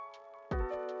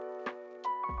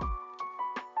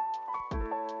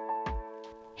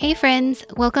Hey friends,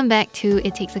 welcome back to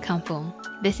It Takes a Kampong.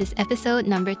 This is episode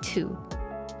number 2.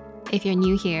 If you're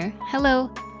new here,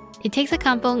 hello. It Takes a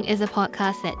Kampong is a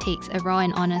podcast that takes a raw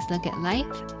and honest look at life,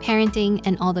 parenting,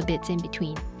 and all the bits in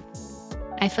between.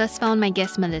 I first found my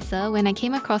guest Melissa when I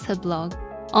came across her blog,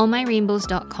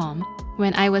 allmyrainbows.com,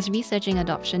 when I was researching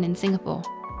adoption in Singapore.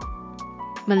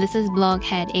 Melissa's blog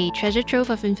had a treasure trove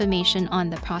of information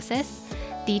on the process,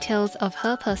 details of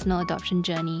her personal adoption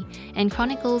journey, and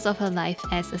chronicles of her life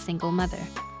as a single mother.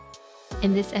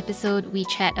 In this episode, we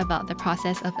chat about the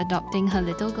process of adopting her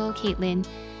little girl Caitlin,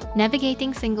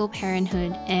 navigating single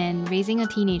parenthood, and raising a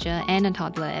teenager and a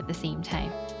toddler at the same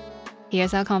time.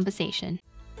 Here's our conversation.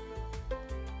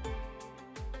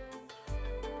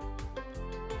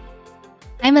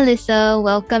 Hi Melissa,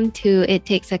 welcome to It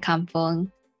Takes a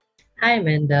Kampong. Hi,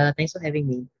 Amanda. Thanks for having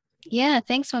me. Yeah,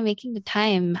 thanks for making the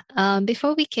time.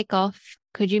 Before we kick off,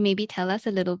 could you maybe tell us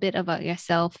a little bit about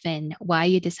yourself and why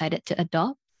you decided to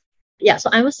adopt? Yeah, so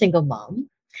I'm a single mom.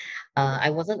 I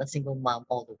wasn't a single mom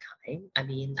all the time. I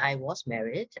mean, I was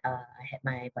married. I had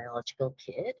my biological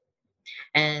kid.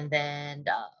 And then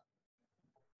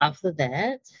after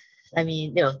that, I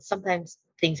mean, sometimes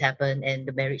things happen and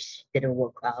the marriage didn't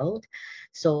work out.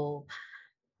 So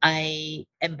I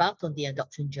embarked on the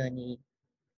adoption journey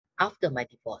after my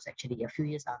divorce, actually, a few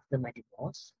years after my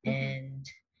divorce. And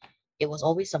it was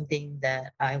always something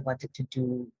that I wanted to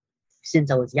do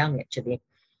since I was young, actually.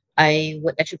 I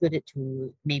would attribute it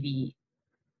to maybe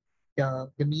the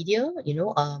media,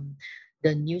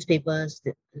 the newspapers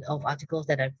of articles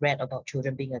that I've read about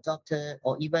children being adopted,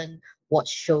 or even watch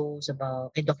shows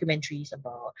about and documentaries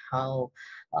about how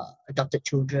adopted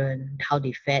children, how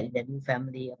they fared in their new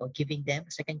family, about giving them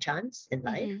a second chance in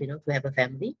life, to have a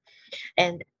family.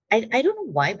 And I don't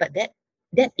know why, but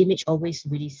that image always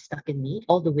really stuck in me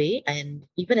all the way. And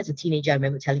even as a teenager, I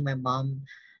remember telling my mom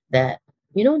that,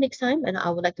 next time, and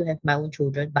I would like to have my own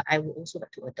children, but I would also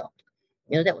like to adopt.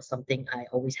 That was something I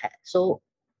always had. So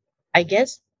I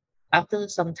guess after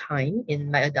some time in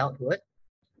my adulthood,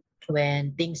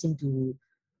 when things seem to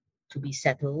be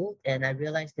settled, and I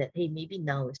realized that, hey, maybe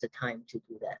now is the time to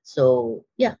do that. So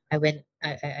yeah, I went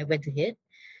ahead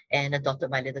and adopted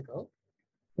my little girl.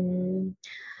 Mm,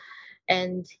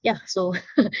 and yeah, so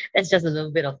that's just a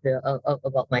little bit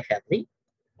about my family.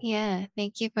 Yeah,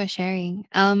 thank you for sharing.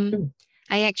 Mm.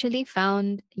 I actually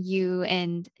found you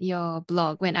and your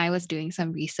blog when I was doing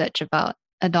some research about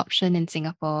adoption in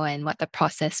Singapore and what the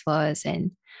process was,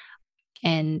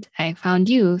 and I found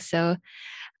you. So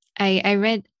I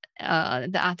read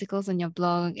the articles on your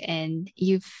blog, and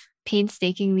you've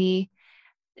painstakingly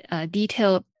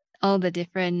detailed all the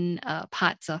different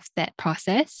parts of that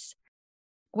process.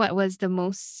 What was the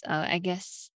most, I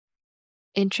guess,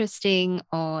 interesting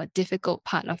or difficult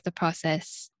part of the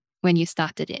process when you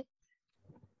started it?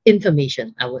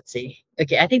 Information, I would say.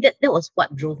 Okay, I think that was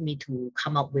what drove me to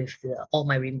come up with All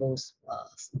My Rainbows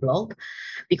blog,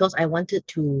 because I wanted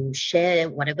to share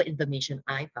whatever information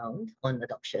I found on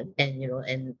adoption,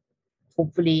 and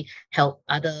hopefully help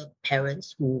other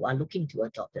parents who are looking to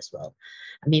adopt as well.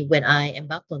 I mean, when I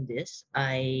embarked on this,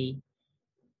 I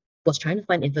was trying to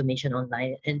find information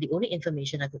online, and the only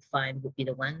information I could find would be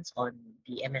the ones on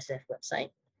the MSF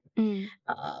website. Mm.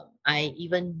 I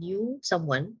even knew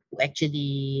someone who's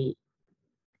actually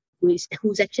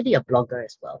a blogger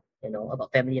as well,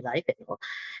 about family life and all.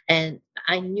 And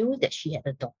I knew that she had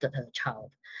adopted her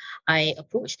child. I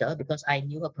approached her because I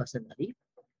knew her personally,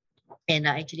 and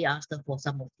I actually asked her for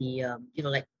some of the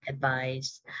like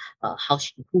advice,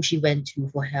 who she went to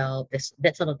for help,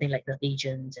 that sort of thing, like the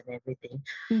agents and everything.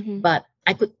 Mm-hmm. But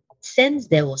I could sense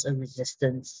there was a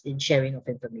resistance in sharing of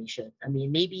information. I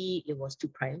mean, maybe it was too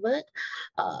private.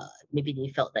 Maybe they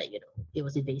felt that it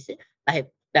was invasive. I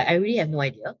really have no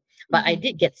idea. But I Mm-hmm.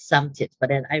 did get some tips. But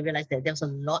then I realized that there was a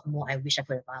lot more I wish I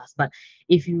could have asked. But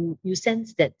if you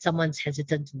sense that someone's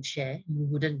hesitant to share, you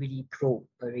wouldn't really probe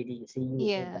already. You see, you would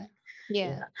Yeah. Yeah.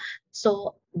 yeah.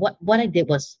 So what I did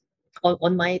was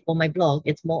on my blog,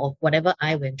 it's more of whatever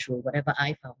I went through, whatever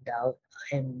I found out,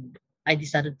 and I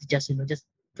decided to just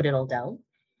put it all down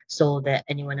so that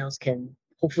anyone else can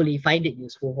hopefully find it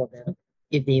useful for them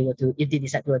if they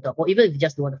decide to adopt, or even if they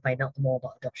just want to find out more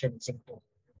about adoption in Singapore.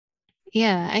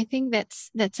 Yeah, I think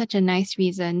that's such a nice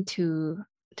reason to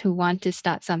want to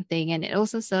start something, and it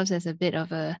also serves as a bit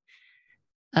of a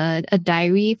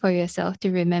diary for yourself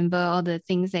to remember all the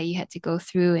things that you had to go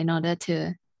through in order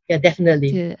Yeah,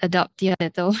 definitely. to adopt your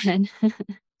little one.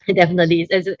 Definitely.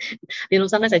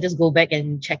 Sometimes I just go back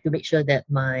and check to make sure that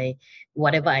my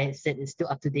whatever I said is still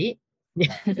up to date.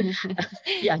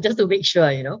 Yeah, just to make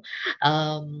sure.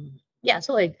 Um, yeah,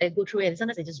 so I go through it, and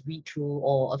sometimes I just read through,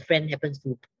 or a friend happens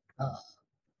to uh,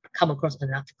 come across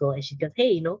an article, and she goes,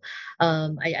 hey,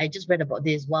 I just read about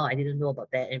this. Wow, I didn't know about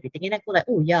that and everything. And I go like,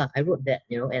 oh yeah, I wrote that,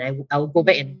 and I will go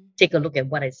back and Mm. take a look at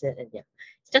what I said. And yeah,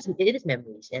 it is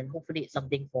memories, and hopefully it's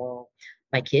something for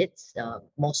my kids,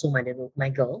 more so my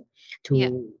girl, Yeah,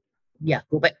 to yeah,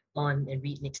 go back on and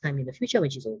read next time in the future when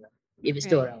she's older. If it's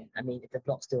still right. around. I mean, if the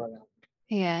blog's still around.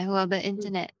 Yeah, well, the Mm,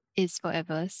 internet is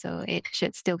forever, so it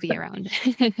should still be around.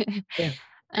 yeah.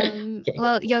 Okay.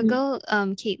 Well, your Mm. girl,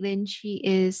 Caitlin, she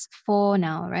is 4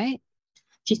 now, right?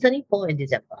 She's turning 4 in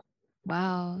December.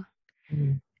 Wow.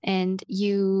 Mm. And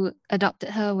you adopted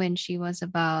her when she was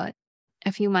about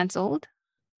a few months old?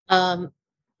 Um,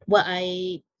 well,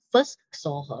 I first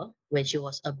saw her when she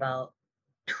was about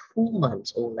 2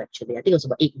 months old, actually. I think it was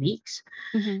about 8 weeks,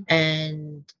 Mm-hmm.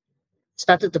 and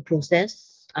started the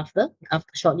process after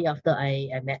shortly after I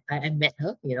met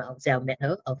her. I would say I met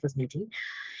her, our first meeting.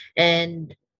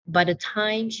 And by the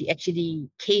time she actually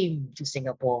came to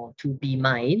Singapore to be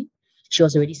mine, she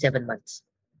was already 7 months.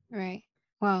 Right.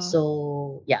 Wow.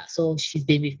 So yeah, so she's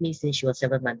been with me since she was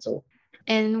 7 months old.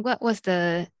 And what was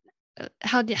the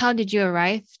how did you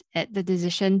arrive at the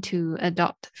decision to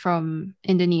adopt from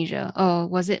Indonesia? Or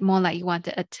was it more like you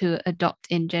wanted to adopt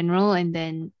in general, and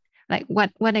then like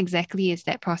what exactly is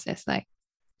that process like?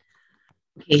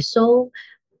 Okay, so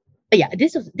yeah,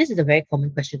 this is a very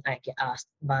common question I get asked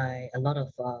by a lot of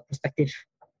prospective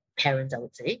parents, I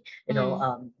would say.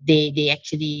 Mm, They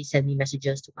actually send me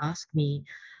messages to ask me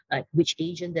like which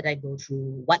agent did I go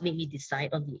through, what made me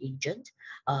decide on the agent,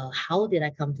 how did I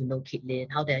come to know Caitlin,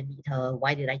 how did I meet her,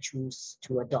 why did I choose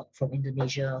to adopt from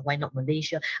Indonesia, why not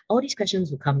Malaysia? All these questions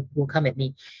will come at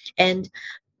me, and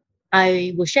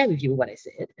I will share with you what I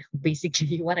said.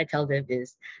 Basically, what I tell them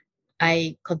is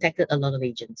I contacted a lot of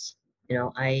agents.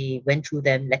 I went through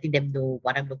them, letting them know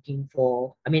what I'm looking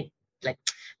for. I mean, like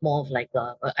more of like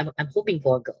I'm hoping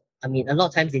for a girl. I mean, a lot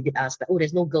of times they did ask like, oh,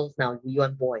 there's no girls now. You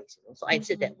want boys? So I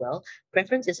said mhm. that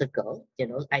preference is a girl.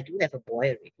 I do have a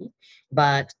boy already,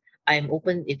 but I'm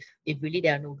open if really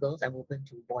there are no girls, I'm open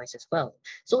to boys as well.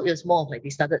 So it was more of like they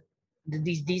started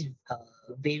these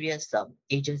various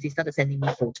agents. They started sending me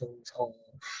photos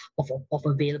of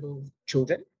available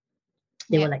children.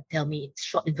 They Yeah. will like tell me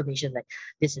short information like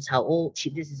this is how old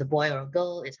this is a boy or a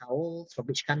girl, is how old, from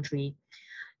which country.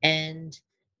 And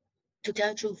to tell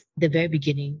the truth, the very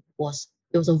beginning was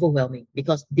overwhelming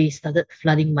because they started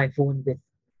flooding my phone with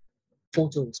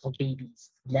photos of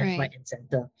babies left, right, Right. and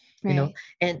center. you know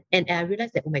Right. and I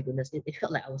realized that, oh my goodness, it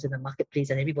felt like I was in a marketplace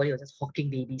and everybody was just hawking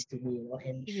babies to me.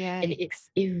 And it Yikes.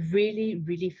 it really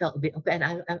really felt a bit awkward,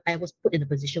 and I was put in a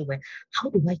position where, how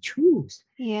do I choose?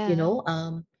 you Yeah. know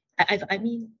um I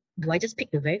mean, do I just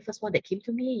pick the very first one that came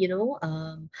to me?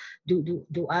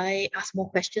 Do I ask more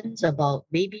questions about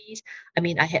babies? I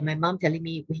mean, I had my mom telling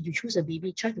me, when you choose a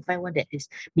baby, try to find one that is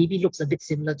maybe looks a bit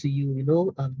similar to you.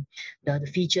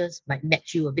 The features might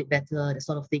match you a bit better, the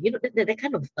sort of thing. That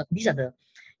kind of these are the,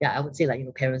 yeah, I would say, like,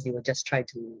 parents, they will just try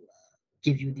to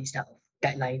give you these type of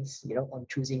guidelines, on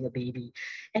choosing a baby.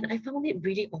 And I found it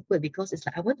really awkward because it's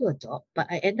like I want to adopt, but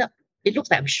I end up, it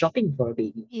looks like I'm shopping for a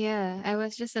baby. Yeah. I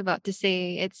was just about to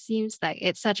say it seems like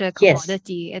it's such a Yes.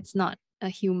 commodity. It's not a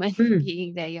human Mm.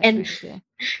 being that you're And trying to bring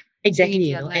exactly, into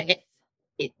your and life.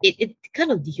 it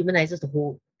kind of dehumanizes the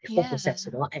whole process,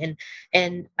 Yeah.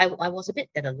 and I was a bit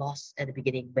at a loss at the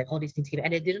beginning when all these things came,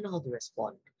 and I didn't know how to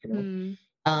respond. Mm,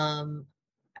 Um,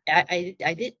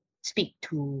 I did speak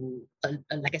to,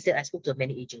 like I said, I spoke to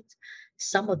many agents.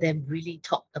 Some of them really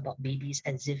talked about babies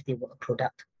as if they were a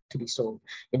product to be sold.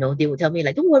 They would tell me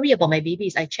like, don't worry about my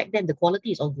babies. I checked them. The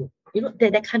quality is all good.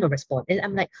 That kind of response. And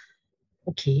I'm like,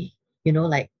 okay,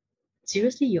 like,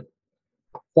 seriously, your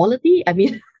quality? I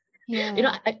mean,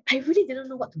 yeah. I really didn't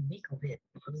know what to make of it,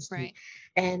 honestly. Right.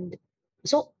 And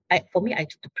so for me, I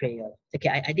took to prayer. Okay,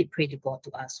 I did pray to God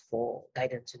to ask for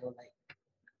guidance, like,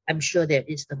 I'm sure there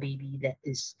is a baby that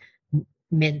is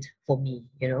meant for me.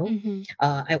 Mm-hmm.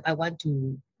 I want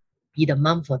to be the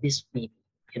mom for this baby.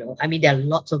 I mean, there are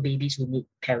lots of babies who need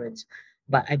parents,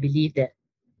 but I believe that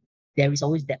there is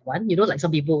always that one. Like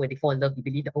some people, when they fall in love, they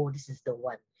believe that, oh, this is the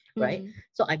one, right? Mm-hmm.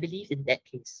 So I believe in that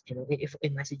case, if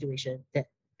in my situation, that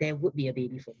there would be a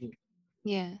baby for me.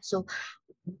 Yeah. So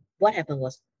what happened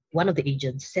was, one of the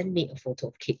agents sent me a photo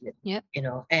of Caitlin, Yep.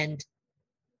 and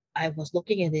I was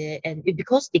looking at it, and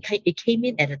because it came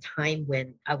in at a time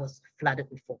when I was flooded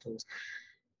with photos.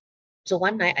 So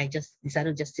one night I just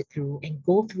decided to just sit through and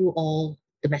go through all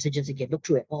the messages again, look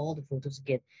through at all the photos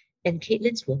again, and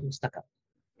Caitlin's photo stuck up.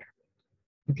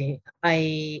 Okay,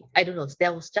 I don't know.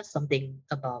 There was just something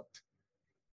about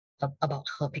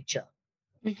her picture.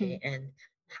 Mm-hmm. Okay, and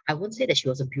I won't say that she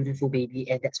was a beautiful baby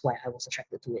and that's why I was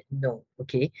attracted to it. No,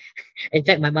 okay. In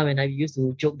fact, my mom and I used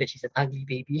to joke that she's an ugly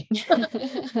baby.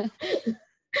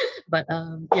 But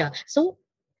yeah, so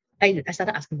I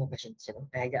started asking more questions, you know.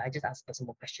 I just asked her some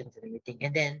more questions and everything.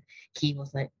 And then he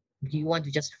was like, do you want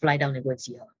to just fly down and go and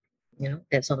see her? You know,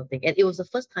 that sort of thing. And it was the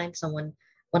first time one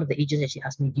of the agents actually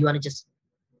asked me, do you want to just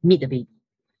meet the baby?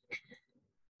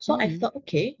 So I Mm. thought,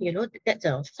 okay, you know, that's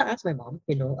so I asked my mom,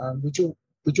 you know, would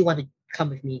you want to come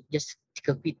with me? Just take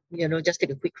a quick, you know, just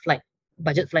take a quick flight,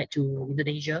 budget flight to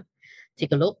Indonesia,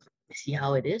 take a look, see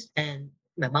how it is. And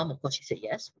my mom, of course, she said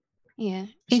yes. Yeah.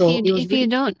 So it was If you really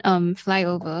don't fly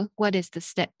over, what is the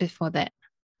step before that?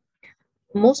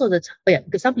 most of the time, yeah,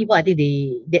 because some people I think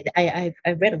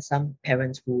I've read of some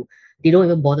parents who they don't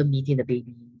even bother meeting the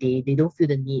baby. They don't feel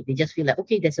the need. They just feel like,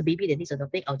 okay, there's a baby that needs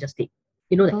adopting, I'll just take.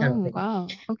 You know that kind of Oh thing. wow.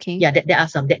 Okay. Yeah, there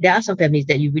are some families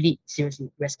that you really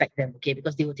seriously respect them, okay,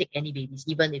 because they will take any babies,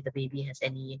 even if the baby has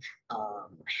any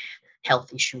um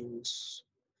health issues,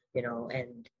 you know,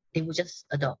 and they will just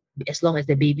adopt as long as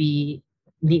the baby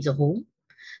needs a home.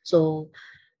 So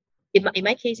in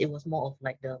my case, it was more of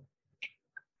like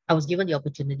I was given the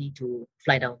opportunity to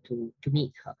fly down to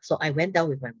meet her. So I went down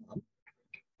with my mom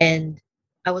and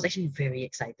I was actually very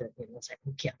excited. You know, I was like,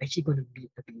 okay, I'm actually going to meet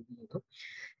the baby, you know.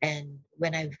 And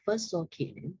when I first saw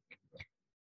Caitlin,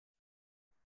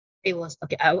 it was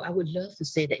okay. I would love to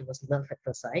say that it was love at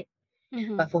first sight,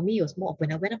 Mm-hmm. but for me, it was more of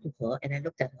when I went up to her and I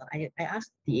looked at her. I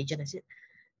asked the agent, I said,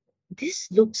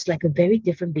 this looks like a very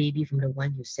different baby from the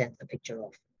one you sent a picture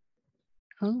of.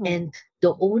 Oh. And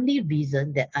the only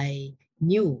reason that I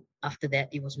knew after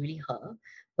that it was really her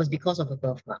was because of her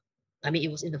birthmark. I mean,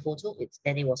 it was in the photo,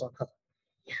 and it was on her.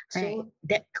 Right. So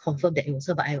that confirmed that it was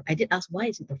her. But I did ask, why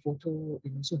is it the photo,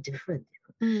 so different?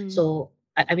 Mm. So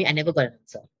I mean, I never got an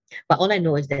answer. But all I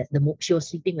know is that she was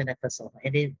sleeping when I first saw her,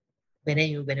 and then when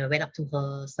I went up to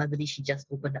her, suddenly she just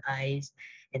opened the eyes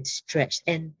and stretched,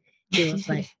 and it was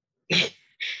like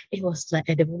it was like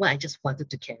at the moment I just wanted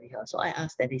to carry her. So I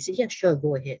asked that. They said, yeah, sure,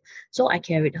 go ahead. So I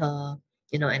carried her,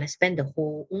 and I spent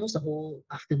almost the whole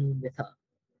afternoon with her.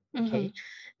 Mm-hmm. Okay.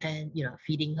 And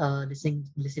feeding her,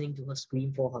 listening to her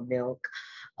scream for her milk,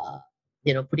 uh,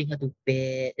 putting her to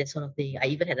bed, that sort of thing. I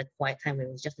even had a quiet time when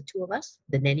it was just the two of us.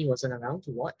 The nanny wasn't around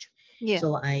to watch. Yeah.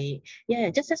 So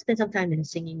just spend some time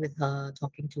singing with her,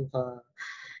 talking to her,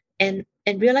 and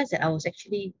realized that I was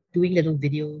actually doing little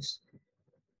videos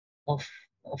of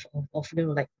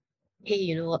like,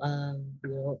 hey,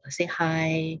 say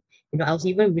hi. I was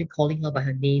even really calling her by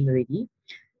her name already.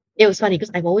 It was funny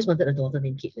because I've always wanted a daughter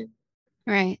named Caitlin.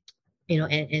 Right.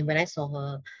 And when I saw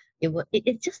her,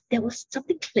 it just there was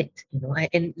something clicked.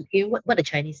 And what the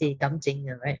Chinese say, "Dam jing,"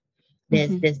 right? There's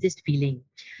Mm-hmm. there's this feeling,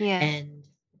 Yeah. and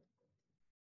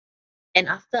and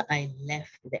after I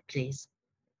left that place,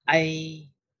 I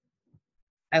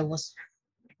I was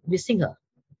missing her.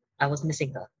 I was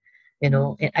missing her.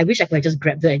 Mm. And I wish I could have just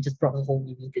grabbed her and just brought her home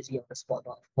immediately on the spot,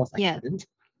 but of course I Yeah. couldn't.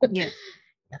 Yeah.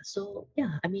 Yeah, so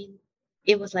yeah, I mean,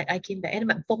 it was like I came back,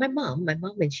 and for my mom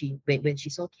when she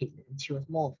saw Caitlin, she was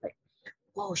more of like,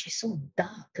 wow, she's so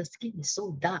dark. Her skin is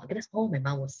so dark. And that's all my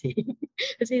mom was saying.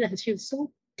 Saying that she was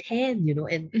so tan,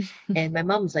 and my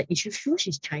mom was like, is you sure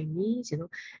she's Chinese?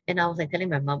 And I was like telling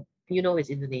my mom, it's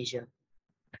Indonesia.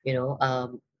 You know,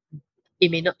 um,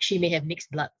 she may have mixed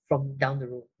blood from down the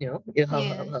road. Her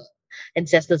Yes.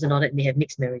 ancestors and all that may have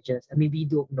mixed marriages. I mean, we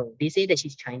don't know. They say that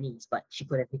she's Chinese, but she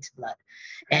could have mixed blood.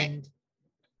 Right. And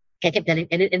I kept telling,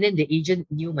 and then the agent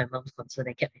knew my mom's concern.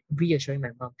 I kept reassuring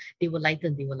my mom, they will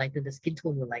lighten, the skin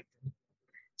tone will lighten.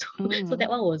 So Mm.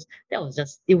 that was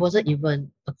just, it wasn't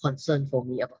even a concern for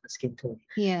me about the skin tone.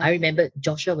 I Yeah. remember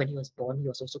Joshua when he was born, he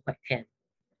was also quite tan.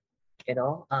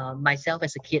 Myself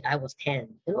as a kid, I was tan.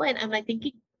 And I'm like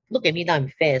thinking, look at me now, I'm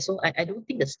fair. So I don't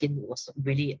think the skin was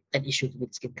really an issue to me,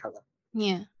 the skin color.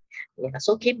 Yeah. Yeah.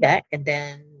 So came back, and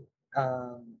then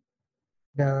um,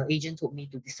 the agent told me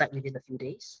to decide within a few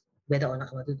days whether or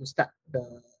not I wanted to start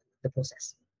the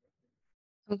process.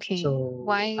 Okay. So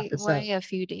Why after why some, a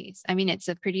few days? I mean, it's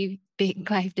a pretty big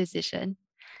life decision.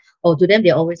 oh, to them,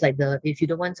 they're always like, if you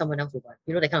don't want, someone else will want,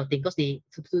 that kind of thing. Because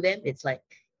to them, it's like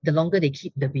the longer they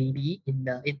keep the baby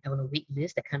on a wait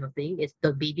list, that kind of thing, it's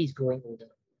the baby is growing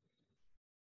older.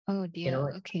 Oh You dear. know,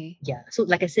 Okay. yeah. So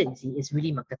like I said, you see, it's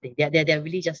really marketing. They're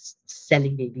really just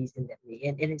selling babies in that way,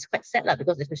 and it's quite sad lah,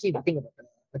 because especially if you think about the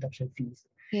adoption fees,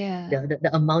 Yeah. the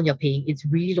amount you're paying, it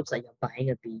really looks like you're buying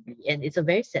a baby, and it's a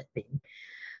very sad thing.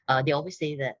 They always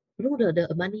say that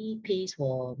the money pays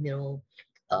for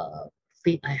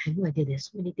I have no idea.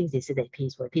 There's so many things they say that it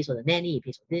pays for. It pays for the nanny. It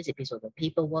pays for this. It pays for the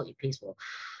paperwork. It pays for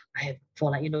I have for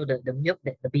like the milk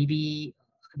that the baby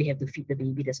they have to feed the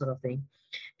baby, that sort of thing.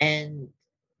 And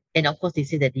of course they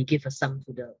say that they give a sum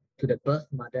to the birth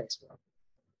mother as well.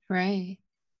 Right.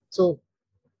 So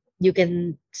you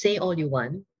can say all you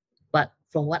want, but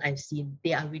from what I've seen,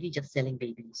 they are really just selling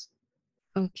babies.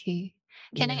 Okay.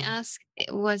 Can I Yeah. ask,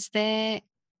 was it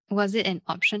an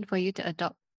option for you to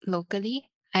adopt locally?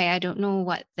 I don't know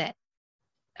what that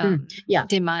Yeah. I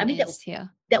demand mean is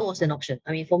here. that was an option.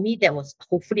 I mean, for me, that was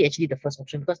hopefully actually the first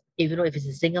option, because if it's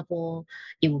in Singapore,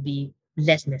 it will be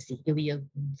less messy. It will be a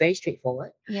very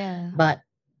straightforward. Yeah. But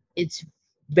it's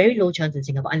very low chance in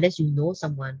Singapore unless you know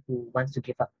someone who wants to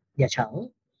give up their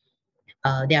child.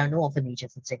 There are no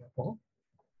orphanages in Singapore.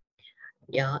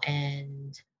 Yeah,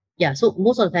 and yeah, so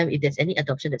most of the time, if there's any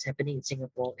adoption that's happening in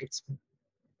Singapore, it's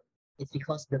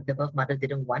because the birth mother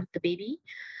didn't want the baby,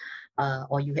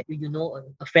 or you know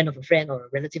a friend of a friend or a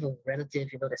relative of a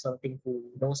relative, you know, that sort of thing, who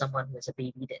know someone who has a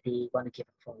baby that they want to give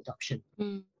up for adoption.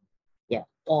 Mm, Yeah,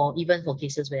 or even for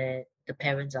cases where the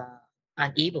parents are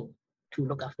unable to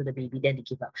look after the baby, then they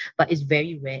give up. But it's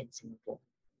very rare in Singapore.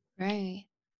 right.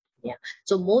 Yeah.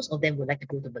 So most of them would like to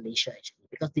go to Malaysia actually,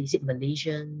 because they said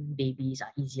Malaysian babies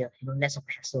are easier, you know, less of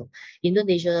a hassle.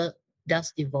 Indonesia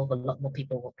does involve a lot more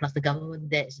paperwork. Plus the government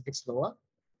there is a bit slower.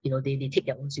 You know, they take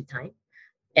their own sweet time.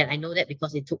 And I know that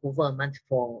because it took over a month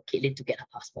for Caitlin to get her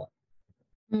passport.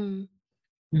 Mm.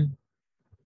 Mm.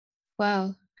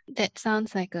 Wow. That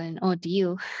sounds like an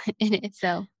ordeal in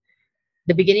itself.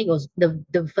 The beginning was the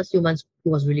first few months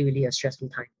was really, really a stressful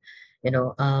time. You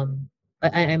know,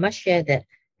 I must share that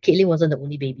Caitlin wasn't the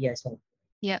only baby I saw.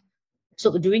 Yep.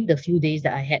 So during the few days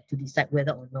that I had to decide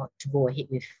whether or not to go ahead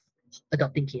with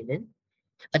adopting Caitlin,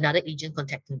 another agent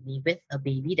contacted me with a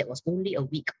baby that was only a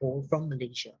week old from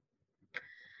Malaysia.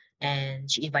 And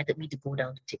she invited me to go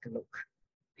down to take a look.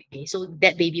 Okay, so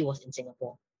that baby was in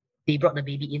Singapore. They brought the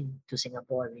baby in to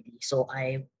Singapore already. So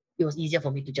it was easier for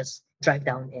me to just drive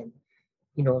down and,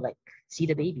 you know, like see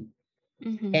the baby.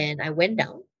 Mm-hmm. And I went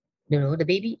down, you know, the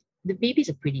baby's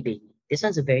a pretty baby. This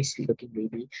one's a very sweet looking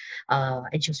baby.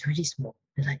 And she was really small.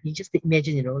 Like you just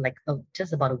imagine, you know, like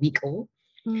just about a week old,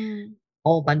 Mm.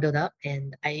 all bundled up.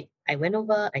 And I went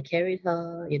over, I carried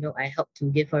her, you know, I helped to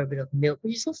give her a bit of milk,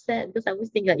 which is so sad because I always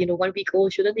think that, you know, 1 week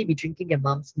old, shouldn't they be drinking their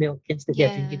mom's milk instead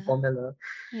they're drinking Yeah. formula?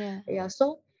 Yeah. Yeah,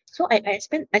 so I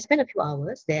spent a few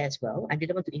hours there as well. I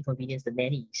didn't want to inconvenience the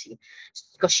nanny, you see,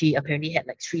 because she apparently had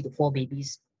like 3 to 4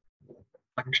 babies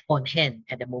on hand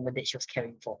at the moment that she was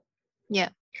caring for. Yeah.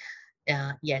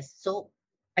 Yes, so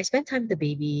I spent time with the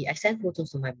baby. I sent photos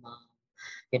to my mom,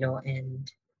 you know,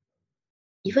 and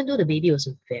even though the baby was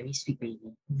a very sweet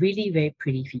baby, really very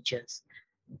pretty features,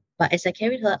 but as I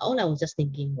carried her, all I was just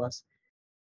thinking was,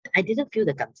 I didn't feel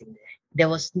the dancing there.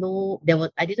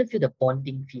 I didn't feel the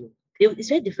bonding feel. It's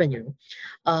very different, you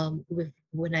know. With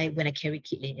when I carried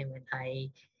Caitlin and when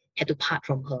I had to part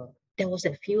from her, there was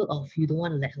that feel of you don't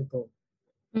want to let her go.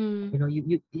 Mm. You know,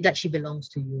 you like she belongs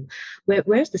to you.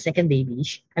 Whereas the second baby,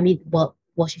 I mean, well,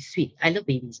 she's sweet. I love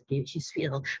babies. Okay, she's sweet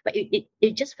and all, but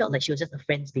it just felt like she was just a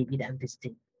friend's baby that I'm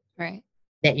visiting. Right.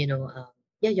 That, you know,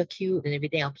 yeah, you're cute and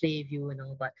everything. I'll play with you and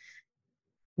all, but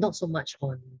not so much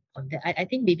on that. I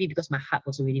think maybe because my heart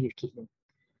was already with Caitlin.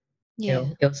 You Yeah.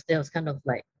 know, it was kind of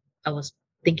like I was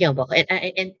thinking about her,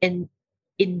 and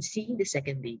in seeing the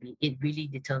second baby, it really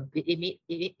determined.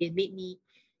 It made me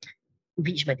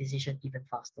reach my decision even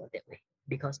faster that way,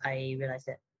 because I realized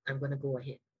that I'm gonna go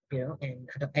ahead, you know, and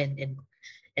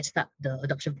start the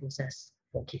adoption process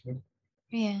for Caitlin.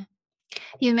 Yeah.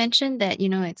 You mentioned that,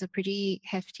 it's a pretty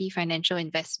hefty financial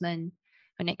investment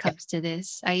when it Yep. comes to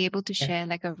this. Are you able to Yeah. share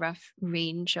like a rough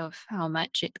range of how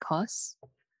much it costs?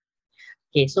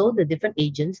 Okay, so the different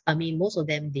agents, I mean, most of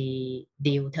them they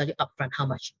will tell you upfront how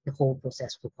much the whole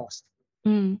process will cost.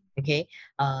 Mm. Okay,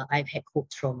 I've had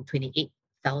quotes from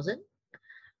 28,000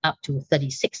 up to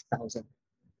 36,000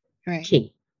 Right.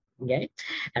 K. Okay,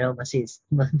 I know must say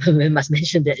must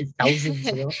mention that it's thousands,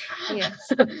 you know. Yes,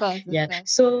 of course, of Yeah.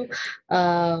 course. So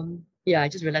yeah, I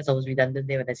just realized I was redundant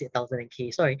there when I said thousand and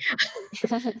K. Sorry.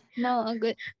 No, all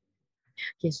good.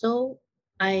 Okay, so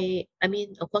I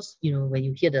mean, of course, you know, when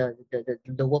you hear the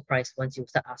lower price, once you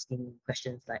start asking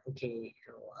questions like, okay, you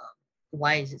know,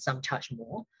 why is it some charge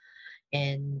more?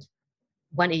 And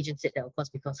one agent said that, of course,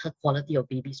 because her quality of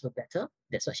babies were better.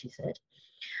 That's what she said.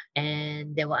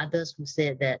 And there were others who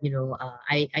said that, you know,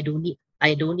 I don't need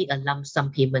a lump sum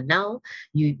payment now.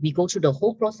 We go through the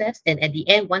whole process, and at the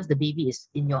end, once the baby is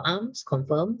in your arms,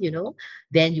 confirmed, you know,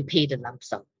 then you pay the lump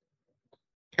sum.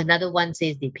 Another one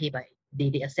says they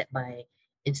accept by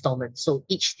installment. So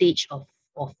each stage of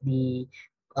the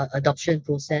adoption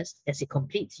process, as it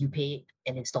completes, you pay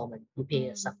an installment. You pay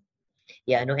a sum. Mm.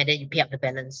 Yeah, no, and then you pay up the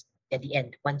balance at the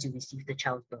end once you receive the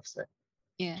child's birth cert.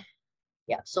 Yeah.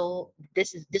 Yeah, so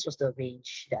this was the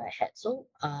range that I had. So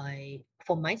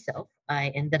for myself, I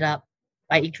ended up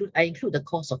I include the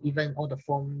cost of even all the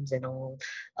forms and all,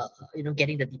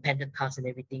 getting the dependent pass and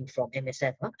everything from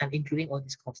MSF. I'm including all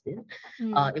these costs in.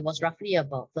 Mm. It was roughly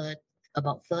about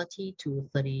 30 to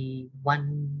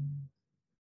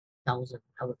 31,000,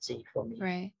 I would say, for me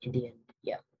Right. in the end.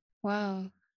 Yeah, Wow.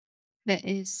 That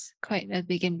is quite a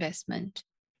big investment.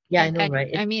 yeah, I And know,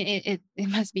 right? I mean, it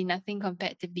must be nothing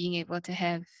compared to being able to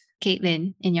have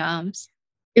Caitlin in your arms.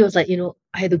 It was like,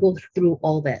 I had to go through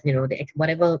all that,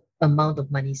 whatever amount of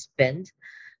money spent,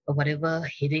 or whatever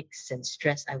headaches and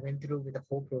stress I went through with the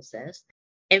whole process.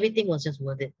 Everything was just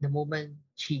worth it the moment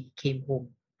she came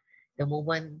home. The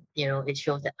moment, it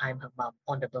shows that I'm her mom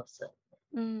on the birth cert.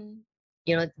 Mm.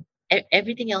 You know,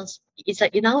 everything else, it's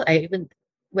like,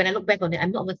 when I look back on it,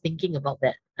 I'm not even thinking about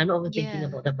that. I'm not even thinking Yeah.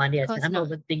 about the money I Of spent. course I'm not not.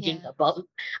 even thinking Yeah.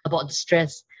 about the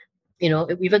stress,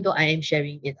 even though I am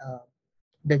sharing it,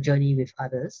 the journey with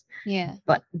others. Yeah.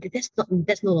 But that's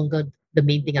no longer the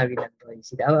main thing I remember. You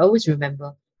see, I always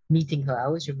remember meeting her. I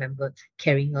always remember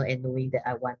carrying her and knowing that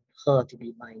I want her to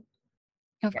be mine.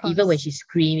 Of Yeah, even when course. she's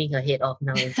screaming her head off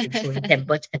now and throwing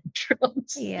temper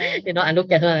tantrums, Yeah, I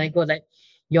look at her and I definitely. go like,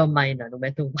 "You're mine, no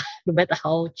matter what, no matter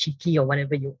how cheeky or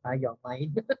whatever you are, you're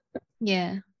mine."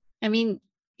 Yeah. I mean,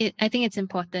 I think it's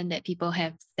important that people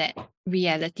have that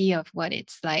reality of what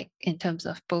it's like in terms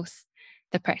of both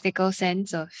the practical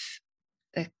sense of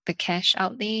the cash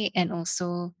outlay and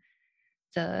also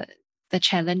the the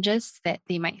challenges that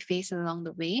they might face along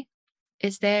the way.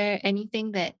 Is there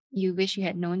anything that you wish you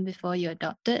had known before you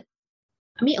adopted?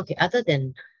 I mean, okay, other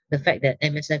than the fact that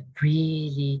MSF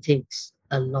really takes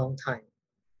a long time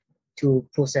to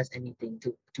process anything,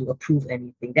 to approve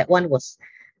anything, that one was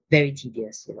very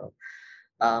tedious.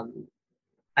 Um,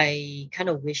 I kind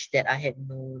of wish that I had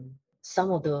known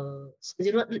some of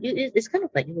it's kind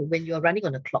of like, when you're running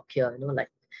on a clock here,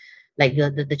 like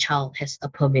the child has a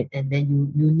permit and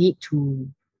then you need to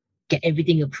get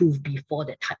everything approved before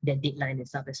that deadline and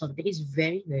stuff. That sort of thing is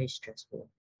very, very stressful,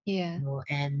 Yeah.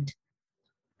 and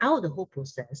out of the whole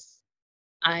process,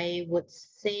 I would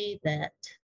say that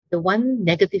the one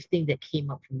negative thing that came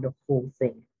up from the whole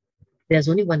thing, there's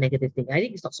only one negative thing. I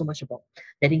think it's not so much about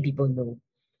letting people know,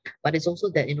 but it's also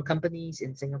that, companies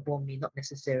in Singapore may not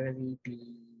necessarily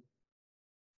be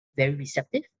very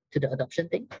receptive to the adoption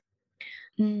thing.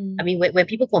 I Mm. mean, when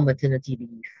people go on maternity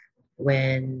leave,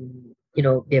 when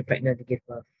they're pregnant to give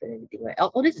birth and everything, right?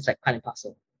 All this is like part and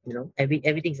parcel.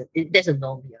 There's a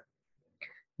norm here.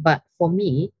 But for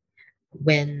me,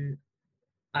 when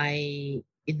I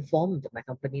informed my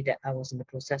company that I was in the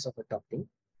process of adopting,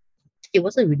 it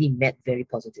wasn't really met very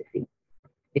positively,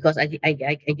 because I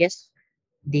guess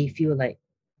they feel like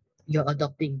you're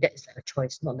adopting, that is like a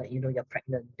choice, not like, you're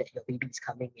pregnant, that your baby is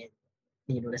coming and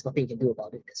there's nothing you can do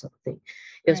about it, that sort of thing.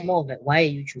 It was Right. more of like, why are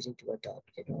you choosing to adopt?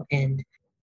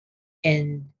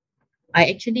 And I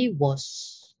actually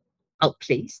was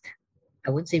outplaced. I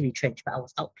wouldn't say retrenched, but I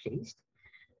was outplaced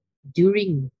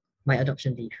during my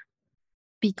adoption leave.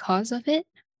 Because of it?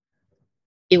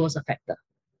 It was a factor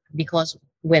because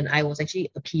when I was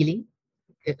actually appealing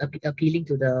to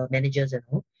the managers and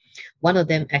all, one of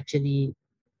them actually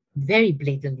very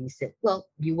blatantly said, "Well,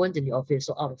 you weren't in the office,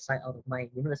 so out of sight, out of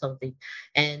mind," that sort of thing.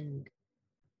 And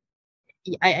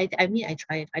I mean, I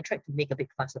tried to make a big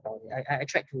fuss about it. I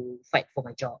tried to fight for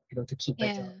my job, to keep my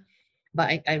Yeah. job.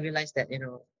 But I realized that,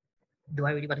 do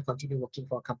I really want to continue working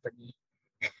for a company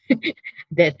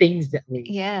that thinks that way?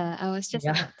 Yeah, I was just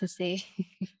Yeah, about to say.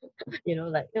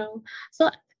 like, so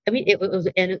I mean,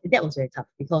 and that was very tough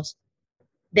because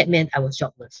that meant I was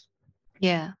jobless,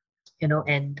 Yeah.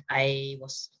 and I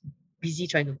was busy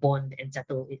trying to bond and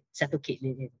settle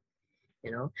Caitlin in,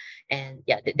 you know, and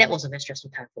yeah, that was a very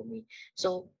stressful time for me.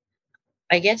 So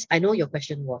I guess I know your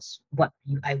question was what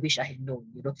I wish I had known,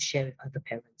 to share with other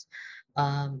parents.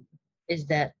 Is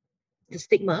that the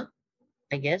stigma,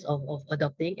 I guess, of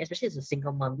adopting, especially as a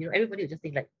single mom? Everybody would just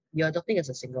think like, you're adopting as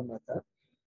a single mother.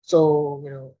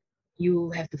 So,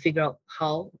 you have to figure out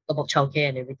how about childcare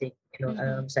and everything. Hmm.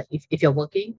 It's like, if you're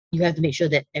working, you have to make sure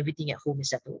that everything at home is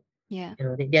settled. Yeah.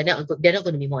 They're not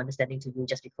going to be more understanding to you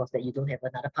just because that you don't have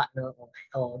another partner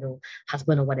or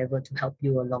husband or whatever to help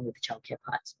you along with the childcare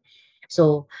parts.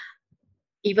 So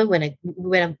even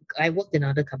I worked in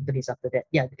other companies after that,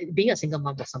 yeah, being a single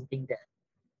mom was something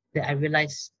that I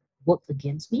realized worked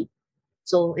against me.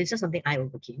 So it's just something I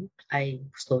overcame. I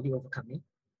slowly overcome it.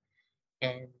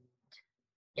 And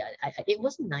yeah, it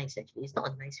wasn't nice actually. It's not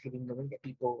a nice feeling knowing that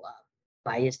people are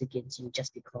biased against you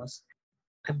just because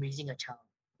I'm raising a child.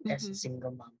 as a Mm-hmm.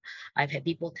 single mom. I've had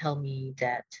people tell me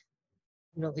that,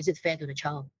 is it fair to the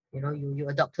child? You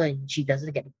adopt her and she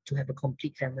doesn't get to have a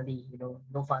complete family,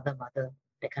 no father, mother,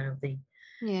 that kind of thing.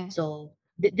 Yeah. So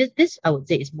this I would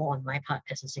say is more on my part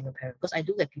as a single parent, because I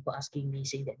do have people asking me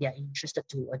saying that they are interested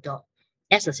to adopt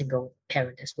as a single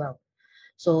parent as well.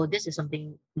 So this is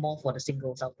something more for the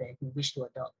singles out there who wish to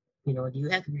adopt. You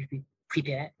have to be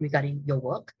prepared regarding your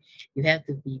work. You have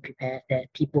to be prepared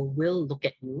that people will look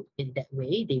at you in that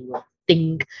way. They will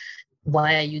think,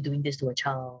 why are you doing this to a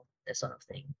child? That sort of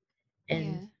thing. And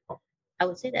Yeah. I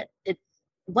would say that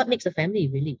what makes a family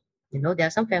really. There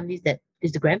are some families that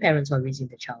is the grandparents who are raising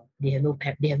the child. They have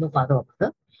no father or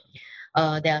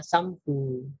mother. There are some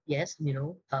who, yes,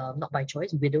 not by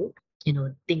choice, widowed,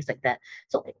 things like that.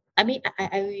 So, I mean,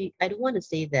 I don't want to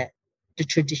say that the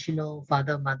traditional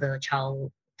father, mother,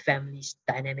 child families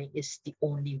dynamic is the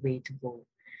only way to go.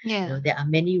 Yeah. There are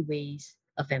many ways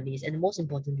a family is, and most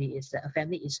importantly is that a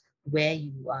family is where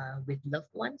you are with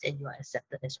loved ones and you are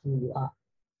accepted as who you are.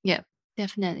 Yeah.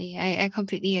 Definitely. I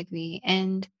completely agree.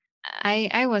 And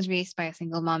I was raised by a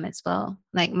single mom as well.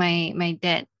 Like my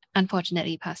dad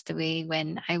unfortunately passed away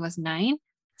when I was 9.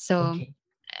 So Okay.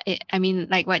 I mean,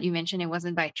 like what you mentioned, it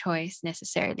wasn't by choice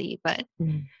necessarily, but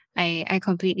Mm. I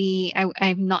completely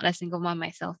I'm not a single mom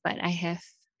myself, but I have,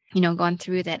 gone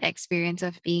through that experience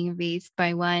of being raised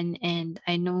by one, and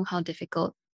I know how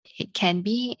difficult it can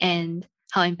be and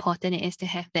how important it is to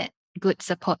have that good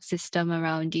support system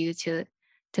around you to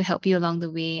help you along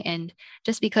the way. And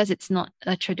just because it's not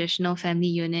a traditional family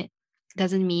unit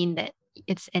doesn't mean that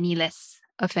it's any less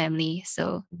a family.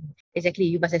 So Exactly.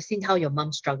 You must have seen how your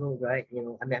mom struggled, right? I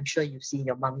mean, I'm sure you've seen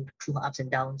your mom through her ups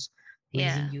and downs raising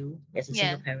yeah. you as a Yeah.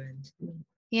 single parent.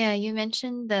 Yeah, you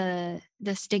mentioned the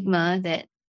stigma that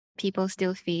people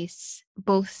still face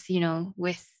both,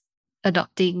 with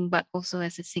adopting but also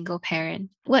as a single parent.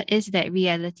 What is that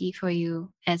reality for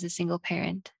you as a single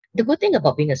parent? The good thing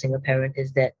about being a single parent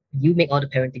is that you make all the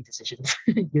parenting decisions.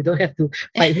 You don't have to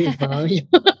fight with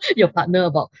your partner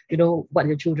about, what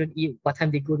your children eat, what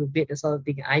time they go to bed, that sort of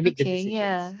thing. I make the Okay,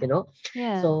 decisions, yeah.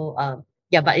 Yeah. So,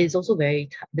 yeah, but it's also the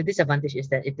disadvantage is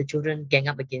that if the children gang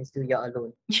up against you, you're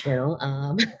alone, you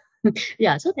know.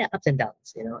 Yeah, so there are ups and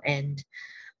downs, and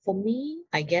for me,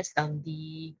 I guess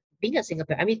the being a single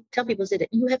parent, I mean, some people say that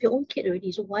you have your own kid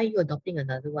already, so why are you adopting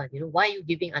another one? Why are you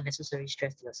giving unnecessary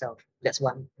stress to yourself? That's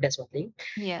one thing.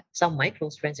 Yeah. Some of my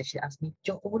close friends actually ask me,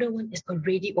 your older one is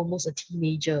already almost a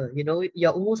teenager,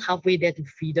 you're almost halfway there to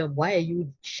freedom. Why are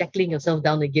you shackling yourself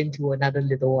down again to another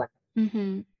little one?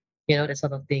 Mhm. That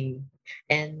sort of thing.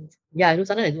 And yeah, I know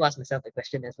sometimes I do ask myself the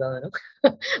question as well,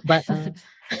 but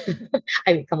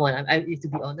I mean, come on, to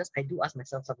be honest, I do ask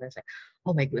myself sometimes like,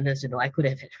 oh my goodness, I could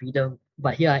have had freedom,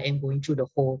 but here I am going through the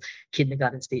whole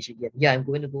kindergarten stage again. Yeah, I'm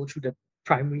going to go through the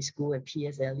primary school and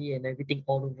PSLE and everything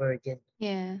all over again.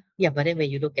 Yeah. Yeah, but then when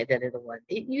you look at that little one,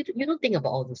 you don't think about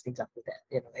all those things after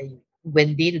that. And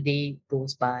when day to day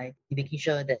goes by, you're making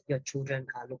sure that your children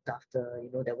are looked after,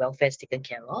 their welfare is taken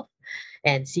care of,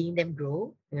 and seeing them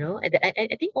grow, and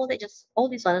I think all this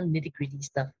other nitty gritty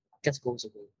stuff just goes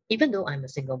away. Even though I'm a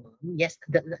single mom, yes,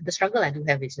 the struggle I do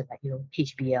have is like,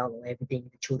 HBL or everything,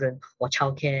 the children or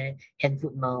childcare, hand,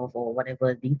 foot, mouth, or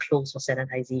whatever, being closed for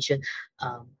sanitization.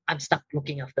 I'm stuck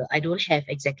looking after. I don't have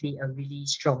exactly a really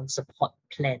strong support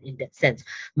plan in that sense.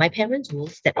 My parents will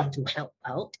step in to help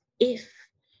out if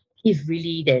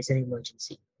really there's an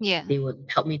emergency. Yeah. They would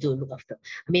help me to look after.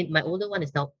 I mean, my older one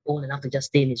is now old enough to just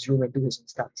stay in his room and do his own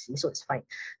stuff, you see, so it's fine.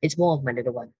 It's more of my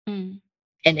little one. Mm.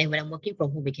 And when I'm working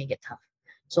from home, it can get tough.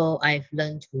 So I've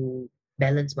learned to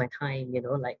balance my time,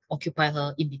 like occupy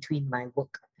her in between my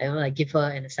work. Like give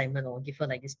her an assignment or give her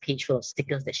like this page full of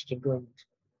stickers that she can go and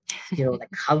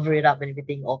like cover it up and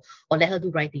everything, or let her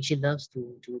do writing. She loves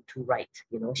to write.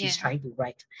 She's Yeah. trying to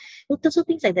write. So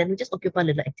things like that. We just occupy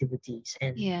little activities,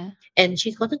 Yeah. and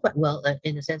she's gotten quite well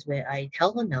in the sense where I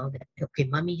tell her now that okay,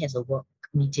 mommy has a work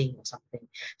meeting or something,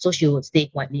 so she would stay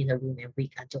quietly in her room and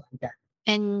wait until I'm done.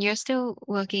 And you're still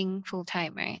working full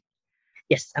time, right?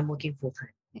 Yes, I'm working full time.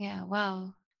 Yeah.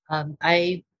 Wow.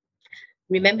 I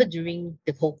remember during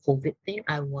the whole COVID thing,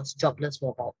 I was jobless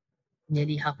for about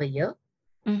nearly half a year.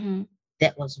 Mhm.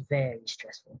 That was very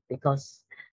stressful because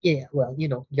yeah, well,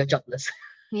 you're jobless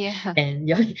Yeah. and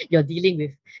you're dealing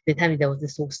with the time there was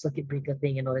this whole circuit breaker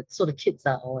thing and all that. So the kids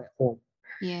are all at home,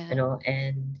 Yeah.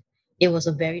 and it was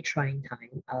a very trying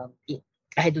time.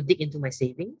 I had to dig into my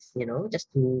savings,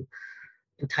 just to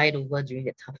tide over during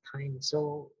that tough time.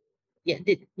 So yeah,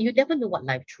 you never know what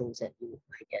life throws at you,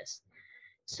 I guess.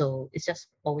 So it's just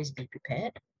always be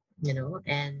prepared,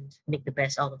 and make the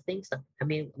best out of things. I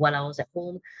mean, while I was at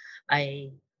home,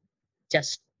 I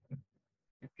just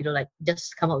like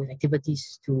just come up with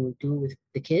activities to do with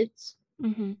the kids.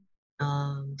 Mm-hmm.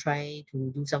 Try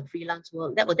to do some freelance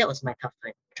work. That was my tough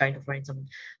time, trying to find some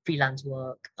freelance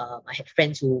work. I had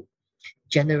friends who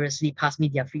generously passed me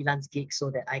their freelance gigs so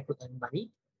that I could earn money.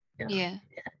 Yeah, Yeah.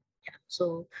 yeah, yeah.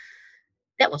 So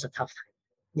that was a tough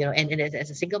time. And as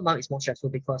a single mom, it's more stressful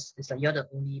because it's like you're the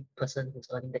only person who's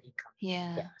earning the income.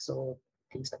 Yeah. Yeah, so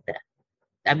things like that.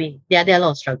 I mean, there are a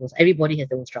lot of struggles. Everybody has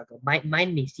their own struggle.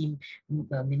 Mine may seem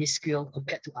minuscule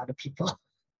compared to other people.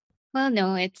 Well,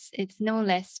 no, it's no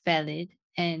less valid.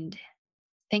 And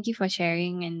thank you for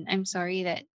sharing. And I'm sorry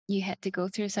that you had to go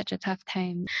through such a tough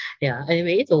time. Yeah,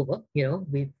 anyway, it's over.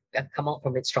 We've come out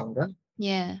from it stronger.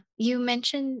 Yeah. You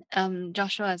mentioned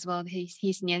Joshua as well.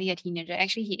 He's nearly a teenager.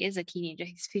 Actually, he is a teenager.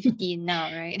 He's 15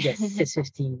 now, right? Yes, he's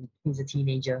 15. He's a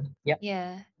teenager. Yep.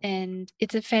 Yeah. And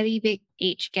it's a fairly big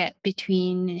age gap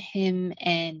between him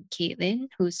and Caitlin,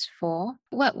 who's 4.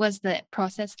 What was the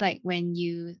process like when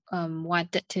you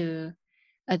wanted to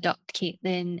adopt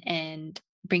Caitlin and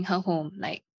bring her home?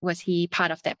 Like, was he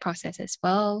part of that process as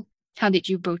well? How did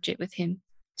you broach it with him?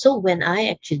 So when I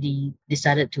actually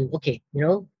decided to, okay,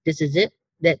 this is it.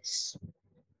 Let's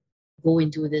go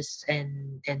into this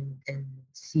and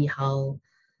see how,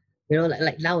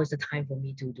 like now is the time for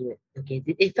me to do it. Okay,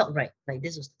 it felt right. Like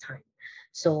this was the time.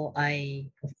 So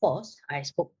of course, I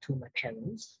spoke to my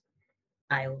parents.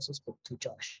 I also spoke to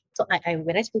Josh. So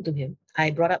when I spoke to him,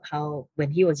 I brought up how when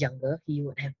he was younger,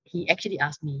 he actually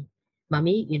asked me,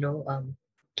 "Mommy,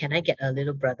 can I get a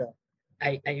little brother?"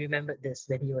 I remembered this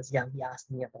when he was young. He asked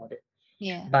me about it.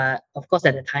 Yeah. But of course,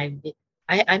 at the time,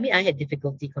 I mean, I had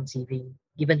difficulty conceiving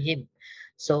even him.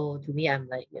 So to me, I'm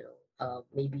like,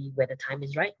 maybe when the time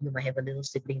is right, you might have a little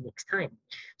sibling next time.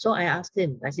 So I asked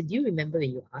him. I said, "Do you remember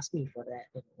when you asked me for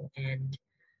that?" And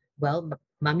well,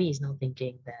 mommy is now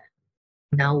thinking that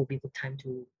now would be the time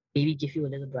to maybe give you a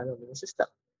little brother or little sister.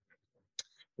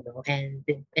 And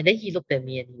then he looked at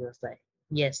me and he was like,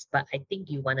 "Yes, but I think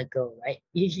you want a girl, right?"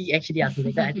 He actually asked me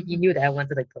like that. I think he knew that I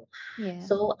wanted a girl. Yeah.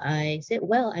 So I said,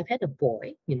 "Well, I've had a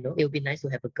boy, it would be nice to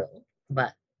have a girl,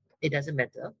 but it doesn't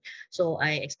matter." So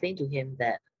I explained to him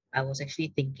that I was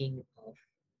actually thinking of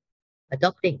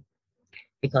adopting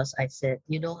because I said,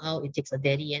 you know how it takes a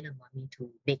daddy and a mommy to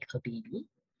make a baby?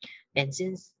 And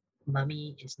since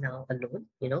mommy is now alone,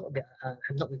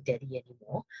 I'm not with daddy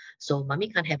anymore. So mommy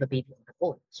can't have a baby on her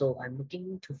own. So I'm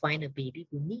looking to find a baby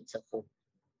who needs a home.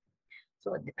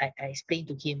 So I explained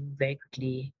to him very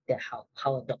quickly that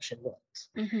how adoption works.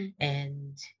 Mm-hmm.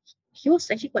 And he was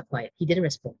actually quite quiet. He didn't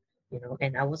respond,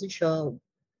 and I wasn't sure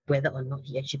whether or not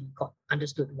he actually got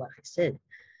understood what I said.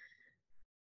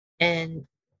 And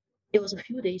it was a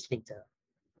few days later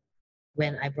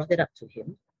when I brought it up to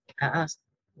him. I asked,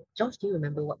 "Josh, do you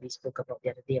remember what we spoke about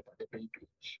the other day about the baby?"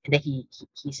 And then he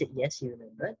said yes, he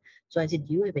remembered. So I said,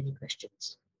 "Do you have any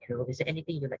questions? Is there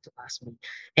anything you'd like to ask me?"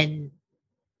 And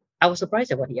I was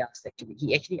surprised at what he asked actually.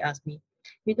 He actually asked me,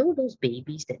 those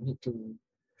babies that need to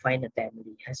find a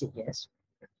family? I said, "Yes."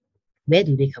 "Where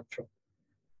do they come from?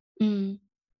 Mm.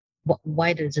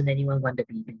 Why doesn't anyone want the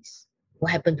babies? What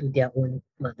happened to their own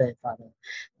mother and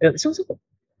father?" So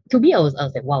to me, I was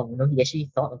like, wow, he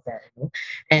actually thought of that. Yeah.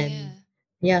 And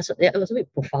yeah, so it was a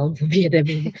bit profound for me at that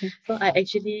moment. So I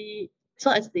actually,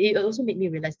 it also made me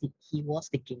realize that he was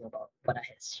thinking about what I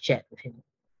had shared with him.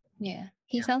 Yeah.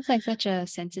 He Yeah, sounds like such a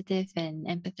sensitive and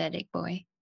empathetic boy.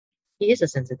 he is a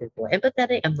sensitive boy.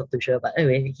 Empathetic, I'm not too sure, but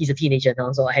anyway, he's a teenager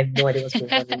now, so I have no idea what's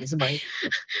going on in his mind.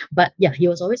 But yeah, he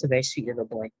was always a very sweet little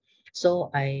boy.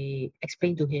 So I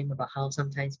explained to him about how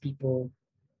sometimes people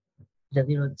that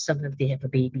sometimes they have a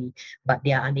baby but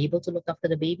they are unable to look after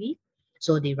the baby,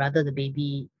 so they rather the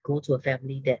baby go to a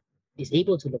family that is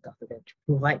able to look after them, to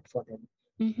provide for them.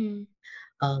 Mm-hmm.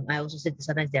 I also said that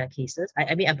sometimes there are cases,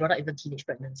 I mean, I brought up even teenage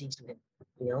pregnancies to him,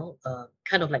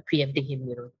 kind of like preempting him,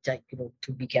 like,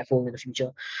 to be careful in the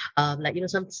future. Like,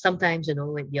 sometimes,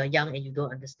 when you're young and you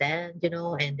don't understand,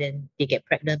 and then they get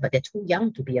pregnant but they're too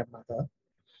young to be a mother,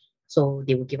 so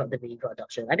they would give up the baby for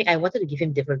adoption. I mean, I wanted to give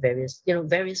him different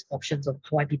various options of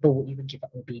why people would even give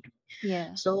up a baby.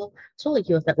 Yeah. So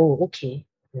he was like, "Oh, okay."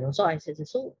 So I said,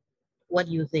 "So what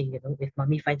do you think, if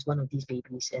mommy finds one of these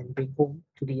babies and bring home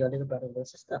to be your little brother or little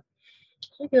sister?"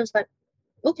 So he was like,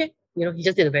 "Okay." He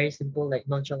just did a very simple, like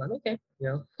nonchalant, "Okay."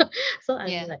 So I'm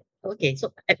Yeah. like, okay.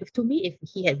 So to me, if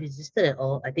he had resisted at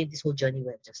all, I think this whole journey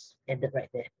would have just ended right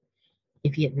there.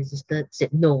 If he had resisted,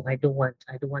 said, "No, I don't want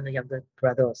a younger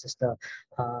brother or sister.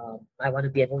 I want to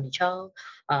be an only child."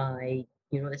 And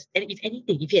if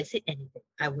anything, if he had said anything,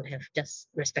 I would have just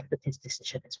respected his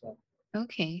decision as well.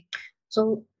 Okay.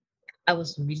 So I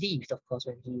was relieved, of course,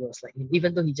 when he was like,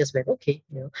 even though he just went, okay,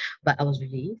 but I was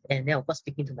relieved. And then, of course,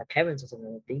 speaking to my parents was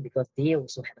another thing because they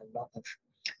also had a lot of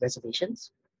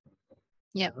reservations.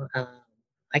 Yep.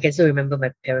 I can still remember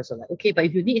my parents were like, okay, but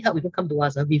if you need help, you don't come to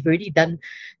us. We've already done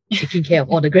taking care of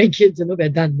all the grandkids. We're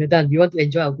done. We're done. We want to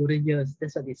enjoy our golden years.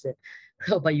 That's what they said.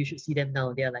 But you should see them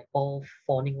now. They're like all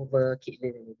fawning over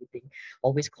Caitlin and everything,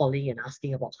 always calling and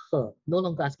asking about her. No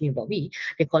longer asking about me.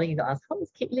 They're calling to ask, how is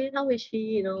Caitlin? How is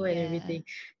she? And Yeah. everything.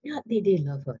 Yeah, they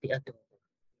love her. They adore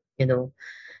her.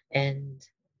 And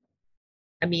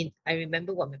I mean, I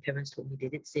remember what my parents told me. They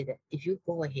did say that if you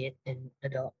go ahead and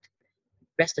adopt,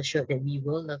 rest assured that we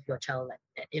will love your child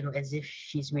like as if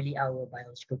she's really our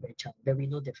biological grandchild. There'll be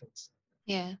no difference.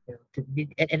 Yeah.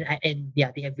 And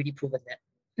yeah, they have really proven that.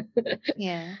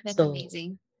 Yeah. That's so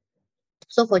amazing.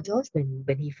 so for George,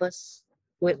 when he first,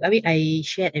 well, I mean, I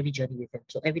shared every journey with him.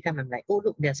 So every time I'm like, oh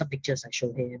look, there are some pictures I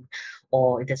show him,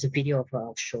 or if there's a video of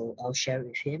her, I'll share it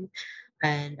with him,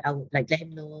 and I would like let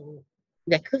him know.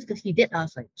 Like, because he did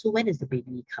ask, like, so when is the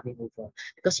baby coming over?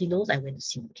 Because he knows I went to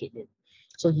see Caitlin.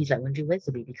 So he's like wondering, when's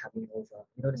the baby coming over?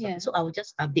 That's Yeah. something. So I will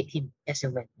just update him as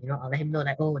and when. I'll let him know,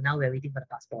 like, oh, now we're waiting for the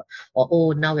passport, or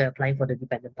oh, now we're applying for the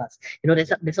dependent pass. That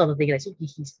sort of thing. Like, so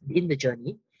he's in the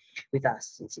journey with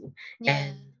us, you see.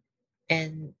 Yeah.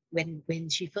 And when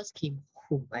she first came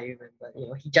home, I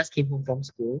remember, he just came home from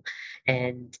school,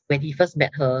 and when he first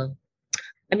met her,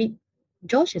 I mean,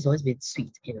 Josh has always been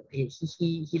sweet.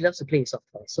 He loves to play with soft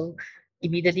toys. So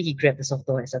immediately he grabbed the soft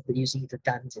toy and started using it to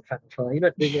dance in front of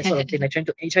her. The sort of thing, like trying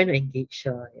to engage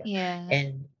her. Yeah. Yeah.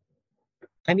 And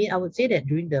I mean, I would say that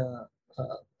during the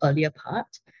earlier part,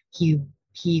 he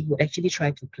would actually try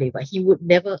to play, but he would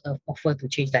never offer to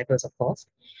change diapers, of course,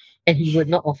 and he would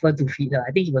not offer to feed her.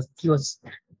 I think he was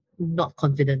not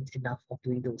confident enough of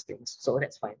doing those things, so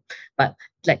that's fine. But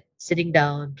like sitting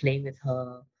down, playing with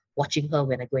her, watching her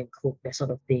when I go and cook, that sort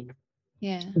of thing,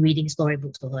 Yeah. reading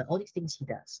storybooks to her, all these things he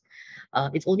does.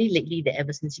 It's only lately that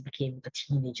ever since he became a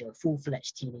teenager,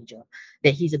 full-fledged teenager,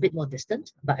 that he's a bit more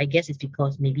distant. But I guess it's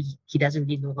because maybe he doesn't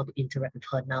really know how to interact with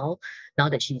her now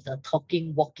that she's a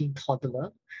talking, walking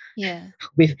toddler Yeah.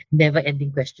 with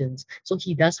never-ending questions. So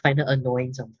he does find her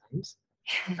annoying sometimes.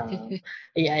 Um,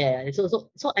 yeah.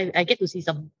 So I get to see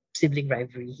some sibling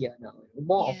rivalry here now.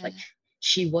 More of Yeah. like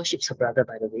she worships her brother,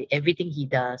 by the way. Everything he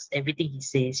does, everything he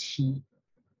says,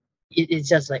 it's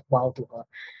just like wow to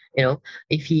her.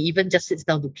 If he even just sits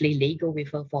down to play Lego with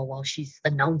her for a while, she's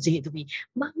announcing it to me,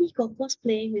 Mommy Gogo's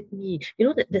playing with me.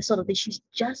 That sort of thing. She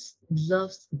just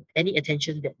loves any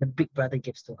attention that the big brother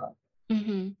gives to her.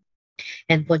 Mm-hmm.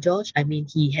 And for George, I mean,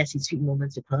 he has his sweet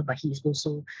moments with her, but he's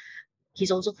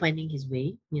also finding his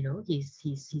way.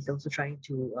 He's also trying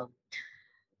to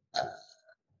uh,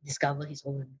 discover his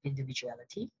own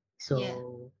individuality. Yeah.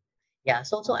 So yeah,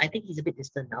 so I think he's a bit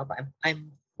distant now, but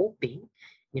I'm hoping,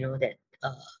 that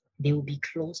they will be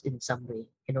close in some way.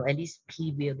 At least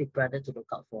he will be a big brother to look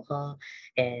out for her,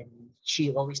 and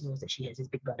she always knows that she has this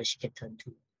big brother she can turn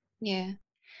to. Yeah.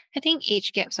 I think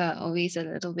age gaps are always a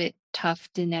little bit tough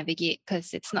to navigate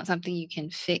because it's not something you can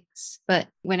fix. But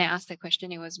when I asked the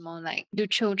question, it was more like, do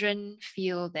children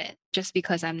feel that just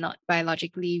because I'm not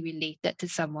biologically related to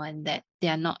someone, that they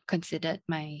are not considered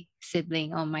my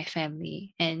sibling or my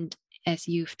family? And as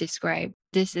you've described,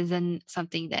 this isn't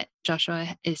something that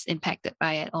Joshua is impacted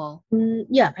by at all.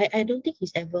 Yeah, I don't think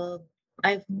he's ever.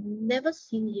 I've never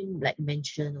seen him like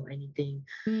mention or anything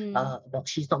Mm, about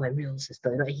she's not my real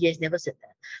sister. He has never said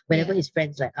that. Whenever yeah. his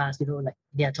friends like us, like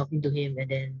they are talking to him,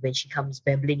 and then when she comes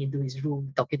babbling into his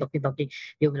room, talking, they'll be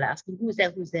like asking who's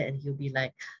that, and he'll be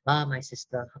like, my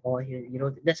sister, or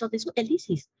that's what. So at least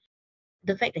he's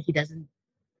the fact that he doesn't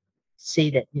say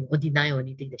that or deny or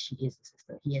anything that she is his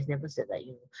sister. He has never said that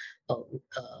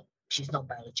she's not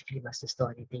biologically my sister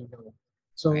or anything. No.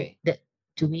 So Right. that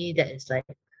to me that is like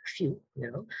few.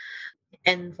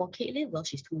 And for Caitlin, well,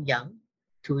 she's too young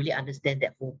to really understand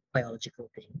that whole biological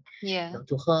thing. Yeah.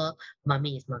 To her,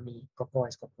 mommy is mommy, Koko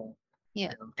is Koko.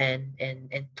 Yeah. And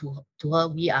to her,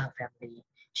 we are her family.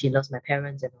 She loves my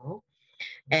parents and all.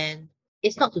 And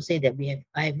it's not to say that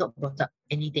I have not brought up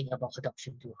anything about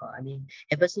adoption to her. I mean,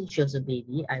 ever since she was a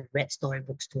baby, I've read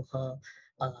storybooks to her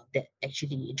that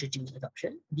actually introduced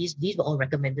adoption. These were all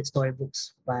recommended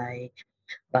storybooks by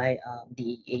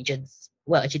the agents.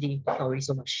 Well, actually, not really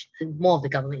so much. More of the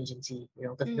government agency,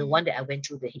 because the Mm, one that I went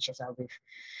through the HSR with,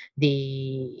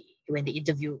 when they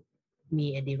interview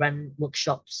me and they run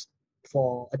workshops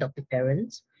for adoptive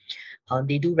parents,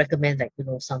 they do recommend like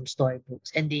some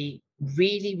storybooks, and they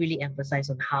really emphasize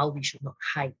on how we should not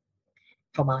hide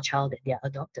from our child that they are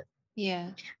adopted.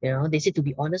 Yeah. They say to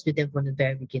be honest with them from the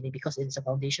very beginning because it's a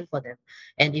foundation for them.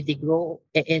 And if they grow,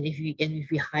 and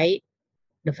if we hide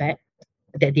the fact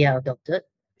that they are adopted,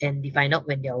 and they find out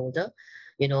when they're older,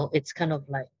 it's kind of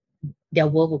like their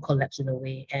world will collapse in a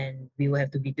way, and we will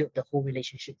have to rebuild the whole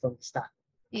relationship from the start.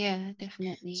 Yeah,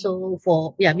 definitely. So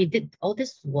I mean, all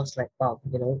this was like, wow,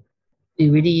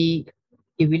 it really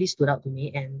it really stood out to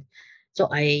me. And so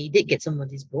I did get some of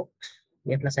these books.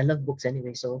 Yeah, plus I love books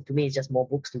anyway, so to me it's just more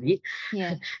books to read.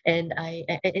 Yeah. And I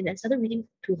started reading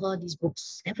to her these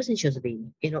books ever since she was a baby.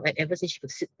 Ever since she could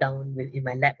sit down in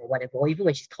my lap or whatever, or even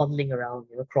when she's toddling around,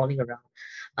 crawling around,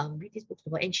 read these books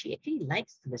to her, and she actually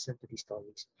likes to listen to these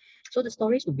stories. So the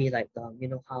stories would be like,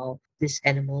 how this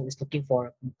animal is looking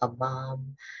for a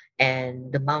mom,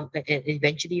 and the mom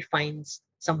eventually finds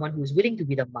someone who's willing to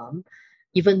be the mom,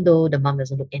 even though the mom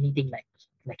doesn't look anything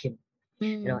like him.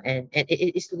 Mm. And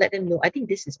it's to let them know. I think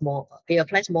this is more, it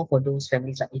applies more for those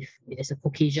families, like if it's a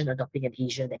Caucasian adopting an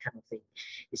Asian, that kind of thing,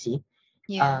 you see.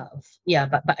 Yeah. Yeah,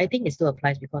 but I think it still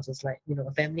applies because it's like,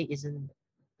 a family isn't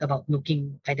about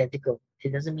looking identical.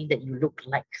 It doesn't mean that you look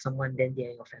like someone, then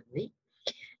they're your family.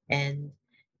 And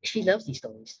she loves these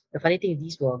stories. The funny thing,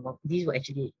 these were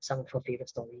actually some of her favorite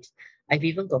stories. I've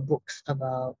even got books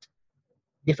about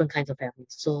different kinds of families.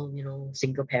 So,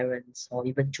 single parents, or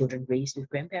even children raised with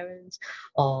grandparents,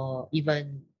 or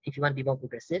even if you want to be more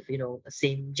progressive,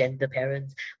 same gender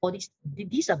parents. All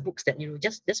these are books that,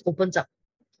 just opens up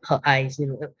her eyes,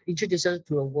 introduce her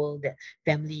to a world that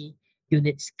family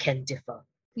units can differ.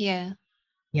 Yeah.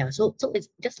 Yeah, so it's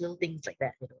just little things like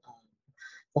that,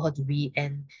 for her to read.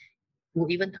 And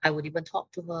I would even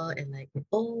talk to her and like,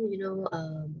 oh,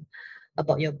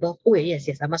 about your birth. Oh yes,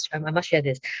 I must share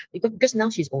this, because now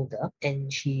she's older,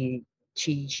 and she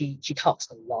talks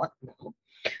a lot now.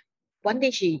 One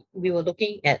day we were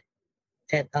looking at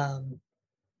um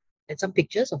at some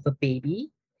pictures of a baby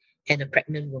and a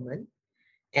pregnant woman,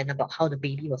 and about how the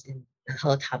baby was in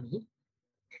her tummy.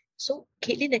 So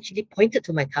Caitlin actually pointed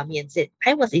to my tummy and said,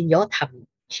 I was in your tummy.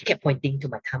 She kept pointing to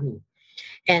my tummy.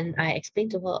 And I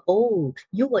explained to her, oh,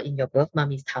 you were in your birth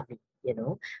mommy's tummy,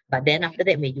 but then Right. after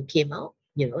that, when you came out,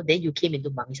 then you came into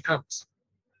mommy's arms.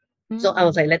 So I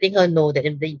was Mm. like letting her know that,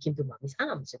 then you came to mommy's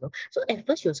arms. So at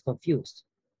first she was confused.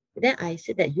 Then I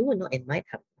said that you were not in my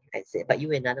tummy. I said, but you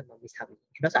were in another mommy's tummy.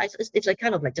 So it's like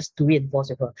kind of like just to reinforce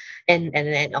with her,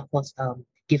 and of course,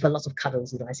 give her lots of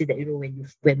cuddles. I said that,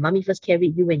 when mommy first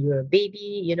carried you when you were a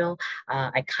baby,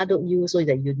 I cuddled you so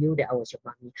that you knew that I was your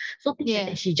mommy. So things like Yeah.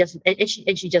 that. She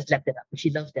just left it up. She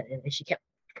loved that, and she kept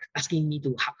asking me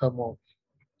to hug her more.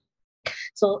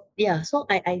 So yeah, so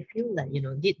I feel like,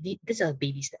 these are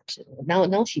baby steps. Now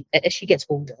as she gets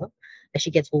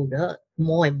older,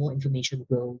 more and more information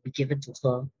will be given to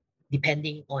her,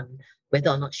 depending on whether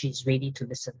or not she's ready to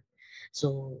listen.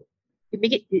 So we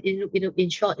make it, in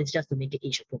short, it's just to make it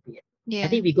age appropriate. I Yeah.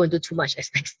 think we go into too much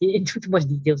aspects, into too much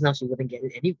details now, she wouldn't get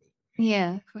it anyway.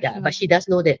 Yeah, for Yeah, but sure. she does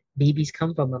know that babies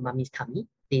come from a mommy's tummy.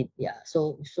 Yeah,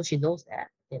 so she knows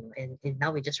that, and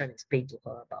now we're just trying to explain to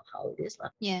her about how it is.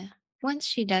 Yeah. Once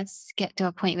she does get to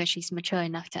a point where she's mature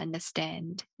enough to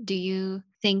understand, do you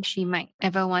think she might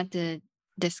ever want to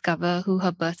discover who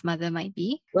her birth mother might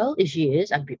be? Well, if she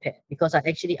is, I'm prepared because I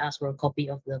actually asked for a copy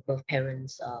of the birth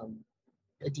parents'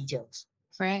 details.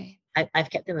 Right. I've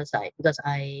kept them aside because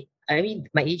I mean,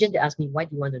 my agent, they asked me, why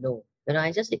do you want to know?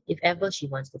 I just said, if ever she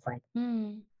wants to find,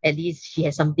 Mm. at least she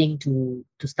has something to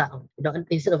start on.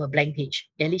 Instead of a blank page,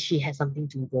 at least she has something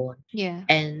to go on. Yeah.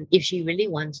 And if she really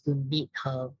wants to meet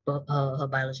her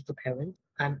biological parent,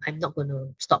 I'm not going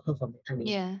to stop her from it. I mean,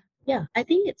 Yeah. yeah, I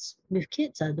think it's with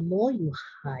kids. The more you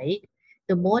hide,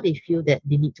 the more they feel that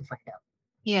they need to find out.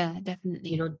 Yeah,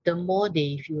 definitely. The more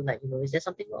they feel like, is there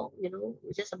something wrong?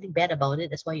 Is there something bad about it?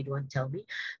 That's why you don't want to tell me.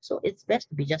 So it's best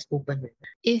to be just open with it.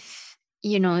 If,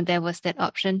 there was that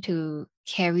option to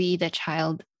carry the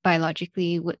child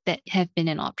biologically, would that have been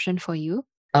an option for you?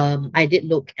 I did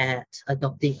look at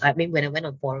adopting. I mean, when I went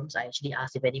on forums, I actually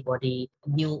asked if anybody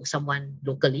knew someone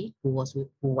locally who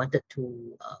wanted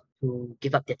to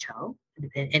give up their child,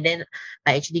 and then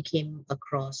I actually came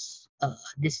across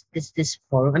this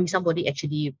forum. I mean, somebody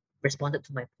actually responded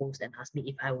to my post and asked me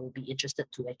if I would be interested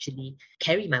to actually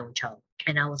carry my own child.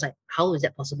 And I was like, how is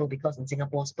that possible? Because in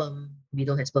Singapore, we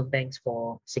don't have sperm banks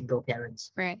for single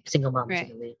parents, Right. single moms in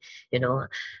Right. a way,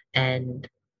 and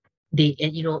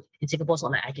in Singapore, it's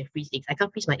not like I can freeze eggs. I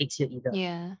can't freeze my eggs here either.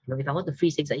 Yeah. If I want to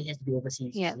freeze eggs, it has to be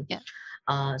overseas. Yeah. You see?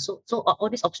 Yeah. So all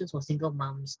these options for single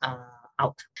moms are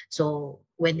out. So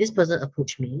when this person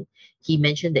approached me, he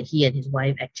mentioned that he and his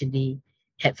wife actually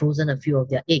had frozen a few of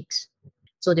their eggs.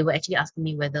 So they were actually asking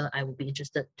me whether I would be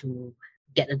interested to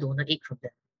get a donor egg from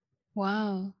them.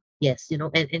 Wow. Yes,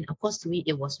 and of course to me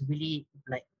it was really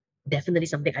like definitely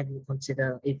something I would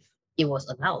consider if it was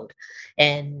allowed.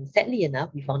 And sadly enough,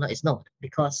 we found out it's not,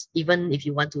 because even if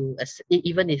you want to,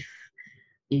 even if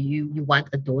you want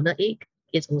a donor egg,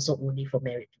 it's also only for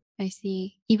married. I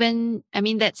see. Even, I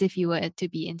mean, that's if you were to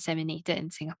be inseminated in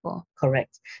Singapore.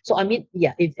 Correct. So I mean,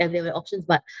 yeah, if and there were options,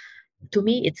 but to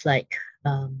me, it's like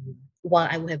while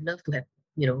I would have loved to have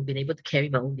been able to carry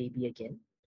my own baby again,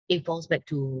 it falls back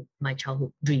to my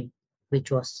childhood dream,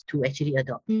 which was to actually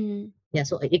adopt. Mm, Yeah,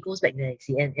 so it goes back there, you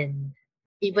see, and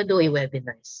even though it would have been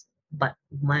nice, but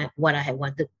what I had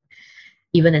wanted,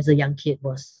 even as a young kid,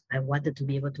 was I wanted to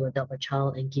be able to adopt a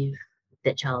child and give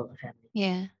that child a family.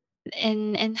 yeah.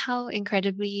 And how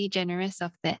incredibly generous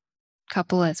of that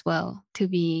couple as well to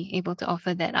be able to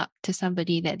offer that up to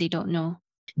somebody that they don't know.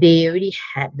 They already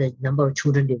had the number of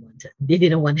children they wanted. They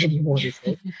didn't want any more, they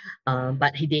said.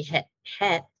 But they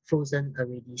had frozen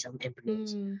already some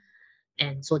embryos. Mm,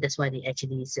 And so that's why they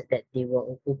actually said that they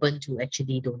were open to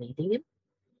actually donating him.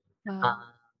 wow.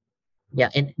 Uh, yeah,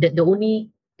 and the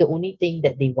only thing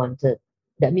that they wanted,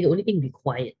 the only thing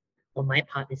required on my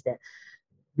part is that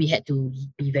we had to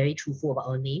be very truthful about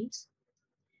our names.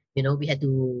 We had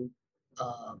to.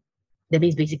 Uh, that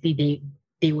means basically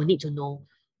they will need to know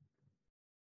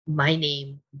my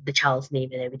name, the child's name,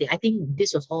 and everything. I think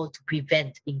this was all to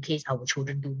prevent in case our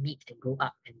children do meet and grow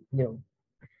up, and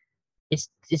it's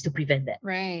to prevent that.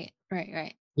 Right, right,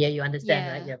 right. Yeah, you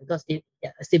understand, right? Yeah. Yeah, because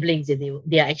siblings, if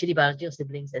they are actually biological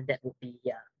siblings, and that would be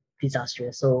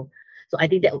disastrous. So I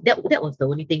think that was the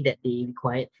only thing that they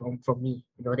required from me.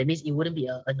 That means it wouldn't be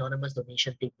an anonymous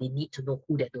donation. They need to know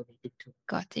who they're donating to.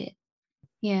 Got it.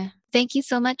 Yeah. Thank you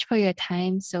so much for your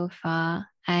time so far.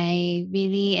 I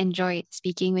really enjoyed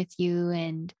speaking with you,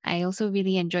 and I also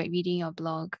really enjoyed reading your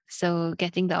blog. So,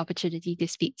 getting the opportunity to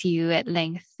speak to you at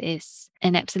length is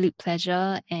an absolute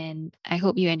pleasure. And I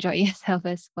hope you enjoy yourself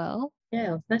as well. Yeah,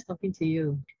 it was nice talking to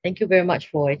you. Thank you very much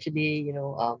for actually,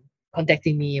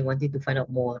 contacting me and wanting to find out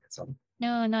more. That's all.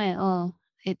 No, not at all.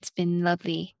 It's been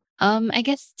lovely. I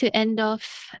guess to end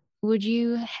off, would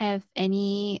you have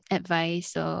any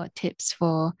advice or tips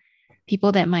for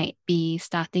people that might be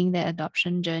starting their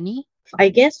adoption journey? I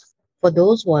guess for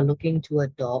those who are looking to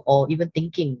adopt or even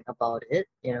thinking about it,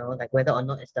 like whether or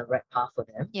not it's the right path for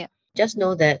them, Yeah. just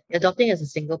know that adopting as a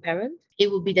single parent, it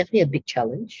will be definitely a big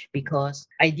challenge, because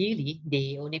ideally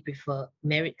they only prefer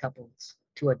married couples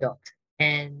to adopt.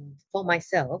 And for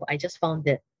myself, I just found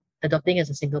that adopting as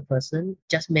a single person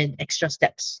just meant extra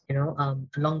steps,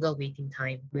 longer waiting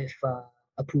time with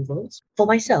approvals. For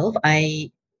myself,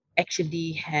 I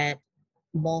actually had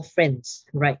more friends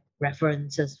write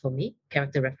references for me,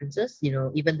 character references,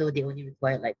 even though they only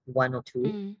required like one or two.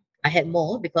 Mm, I had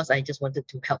more because I just wanted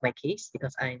to help my case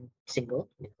because I'm single.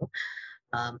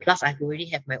 Plus, I already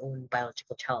have my own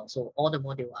biological child. So all the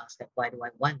more they will ask, like, why do I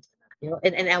want?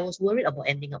 And I was worried about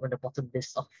ending up on the bottom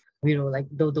list of, like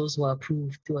those who are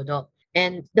approved to adopt.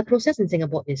 And the process in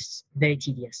Singapore is very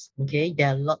tedious. Okay. There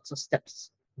are lots of steps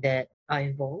that are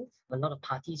involved, a lot of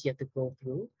parties you have to go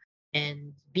through.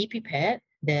 And be prepared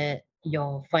that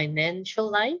your financial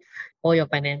life or your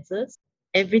finances,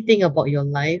 everything about your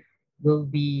life will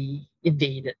be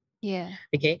invaded. yeah.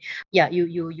 Okay. Yeah,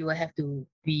 you will have to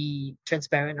be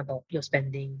transparent about your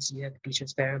spendings. You have to be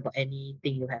transparent about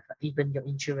anything you have, even your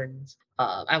insurance.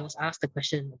 I was asked a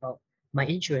question about my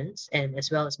insurance, and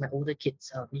as well as my older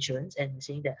kids insurance, and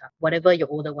saying that whatever your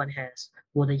older one has,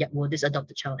 will this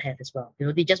adopted child have as well.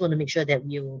 They just want to make sure that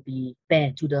we will be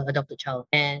fair to the adopted child.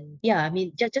 And yeah, I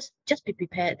mean, just be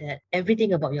prepared that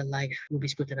everything about your life will be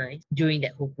scrutinized during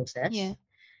that whole process. Yeah.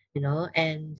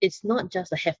 And it's not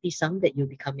just a hefty sum that you'll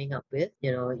be coming up with.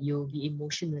 You'll be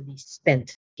emotionally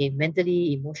spent. Okay,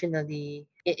 mentally, emotionally,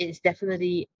 it is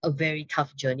definitely a very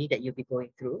tough journey that you'll be going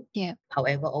through. Yeah.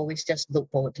 However, always just look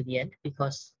forward to the end,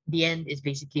 because the end is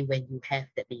basically when you have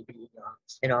that baby in your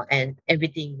arms, and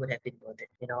everything would have been worth it.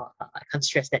 I can't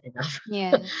stress that enough.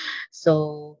 Yeah.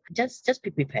 So just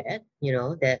be prepared,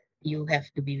 that you have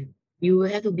to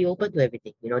be open to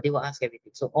everything. They will ask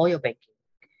everything. So all your banking,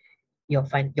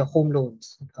 your home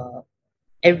loans,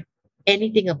 ev-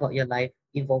 anything about your life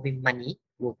involving money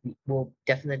will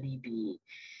definitely be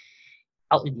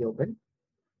out in the open.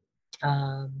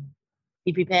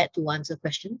 Be prepared to answer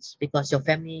questions, because your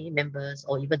family members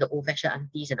or even the old-fashioned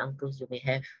aunties and uncles you may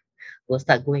have will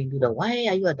start going to the why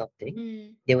are you adopting?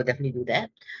 Mm, They will definitely do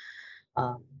that.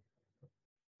 Um,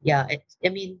 yeah, I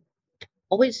mean,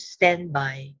 always stand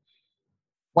by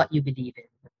what you believe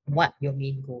in, what your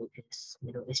main goal is.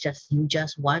 It's just you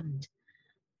just want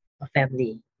a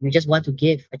family. You just want to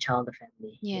give a child a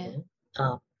family.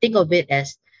 yeah. Think of it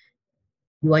as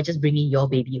You are just bringing your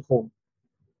baby home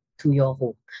to your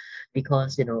home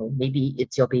because, maybe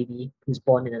it's your baby who's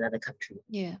born in another country.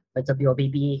 Yeah. But it's your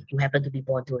baby who happened to be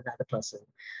born to another person,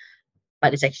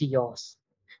 but it's actually yours.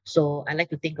 So I like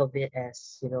to think of it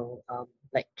as,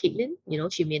 like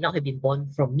Caitlin, she may not have been born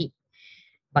from me,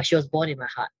 but she was born in my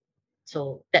heart.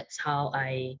 So that's how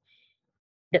I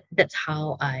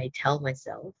tell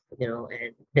myself,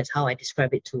 and that's how I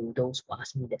describe it to those who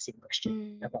ask me that same question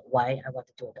Mm. about why I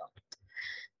wanted to adopt.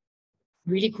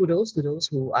 Really kudos to those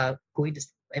who are going to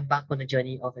embark on a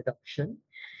journey of adoption,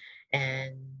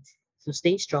 and to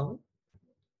stay strong,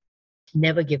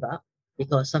 never give up,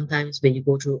 because sometimes when you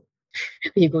go through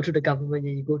when you go through the government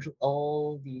and you go through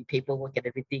all the paperwork and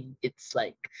everything, it's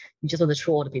like you just want to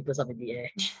throw all the papers up in the air.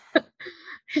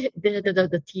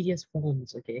 The tedious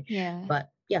forms, okay? Yeah. But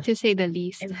yeah, To say the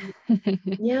least. every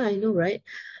yeah, I know, right?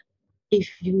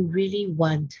 If you really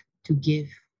want to give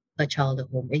a child a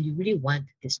home and you really want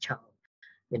this child,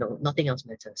 nothing else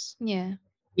matters. Yeah.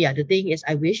 Yeah, the thing is,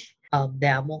 I wish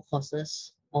there are more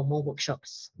courses or more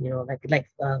workshops,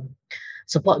 like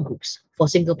support groups for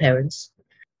single parents.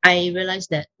 I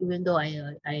realized that even though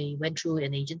I went through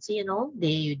an agency and all,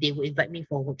 they would invite me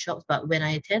for workshops, but when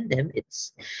I attend them,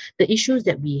 it's the issues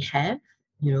that we have,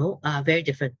 are very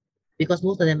different because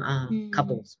most of them are Mm.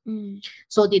 couples. Mm.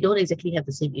 So they don't exactly have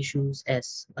the same issues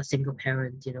as a single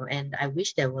parent, and I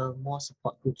wish there were more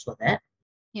support groups for that,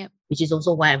 Yep. which is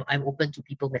also why I'm open to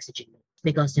people messaging me,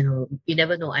 because you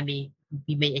never know. I mean,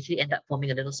 we may actually end up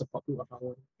forming a little support group of our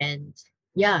own. And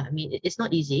yeah, I mean, it's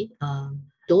not easy.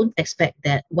 Don't expect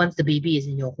that once the baby is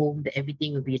in your home that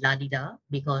everything will be la di da,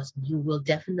 because you will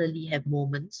definitely have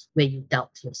moments where you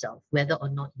doubt yourself whether or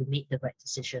not you made the right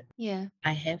decision. Yeah.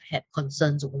 I have had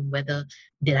concerns on whether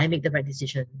did I make the right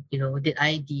decision. Did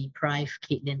I deprive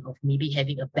Caitlin of maybe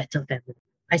having a better family?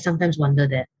 I sometimes wonder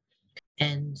that.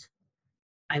 And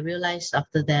I realized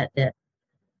after that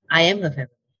I am her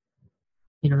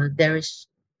family. There is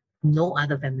no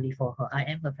other family for her. I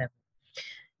am her family.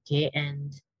 Okay.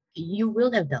 And you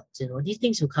will have doubts, these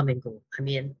things will come and go. I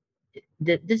mean,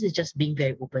 this is just being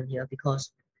very open here,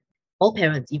 because all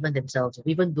parents, even themselves,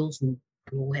 even those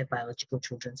who have biological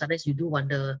children, sometimes you do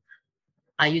wonder,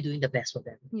 are you doing the best for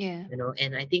them? Yeah.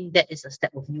 And I think that is a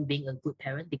step of you being a good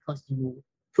parent, because you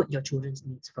put your children's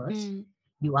needs first. Mm.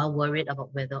 You are worried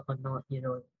about whether or not,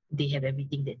 they have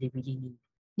everything that they really need.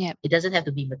 Yep. It doesn't have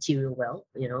to be material well,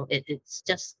 it's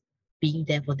just being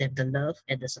there for them, the love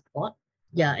and the support.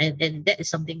 Yeah, and that is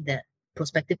something that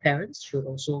prospective parents should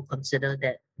also consider,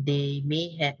 that they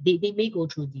may go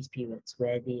through these periods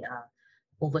where they are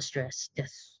overstressed,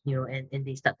 just and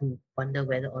they start to wonder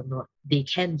whether or not they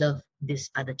can love this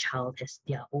other child as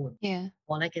their own. Yeah.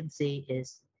 All I can say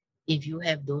is, if you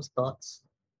have those thoughts,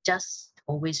 just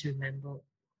always remember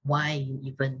why you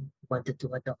even wanted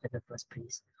to adopt in the first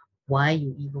place, why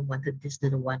you even wanted this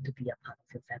little one to be a part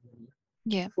of your family.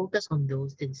 Yeah. Focus on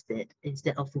those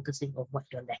instead of focusing on what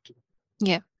you're lacking.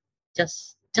 Yeah.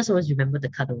 Just always remember the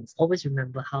cuddles. Always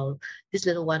remember how this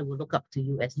little one will look up to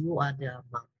you as you are their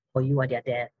mom or you are their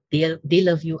dad. They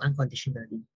love you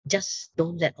unconditionally. Just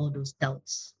don't let all those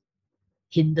doubts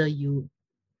hinder you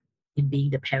in being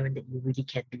the parent that you really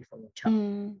can be for your child.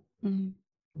 Mm. Mm.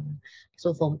 Mm.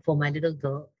 So for my little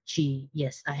girl,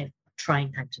 yes, I have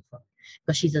trying times with her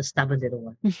because she's a stubborn little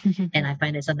one. And I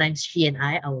find that sometimes she and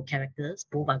our characters,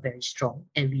 both are very strong,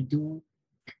 and we do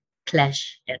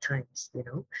clash at times,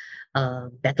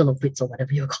 battle of wits or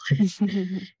whatever you call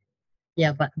it.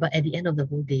 Yeah, but at the end of the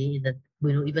whole day,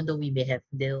 even though we may have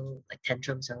little like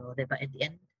tantrums and all that, but at the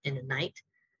end, in the night,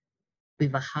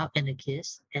 with a hug and a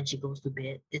kiss, and she goes to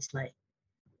bed, it's like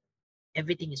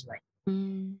everything is right.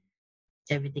 Mm.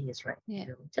 Everything is right. Yeah.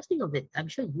 Just think of it. I'm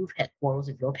sure you've had quarrels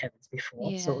with your parents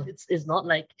before, so Yeah. it's not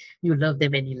like you love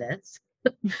them any less.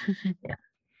 Yeah.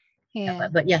 Yeah, Yeah.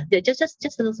 but yeah, just a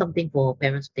little something for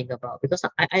parents to think about, because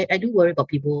I do worry about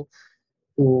people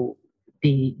who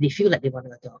they feel like they want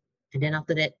to adopt, and then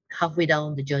after that, halfway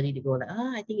down the journey, they go like,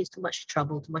 I think it's too much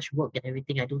trouble, too much work and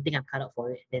everything. I don't think I'm cut out for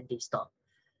it. And then they stop.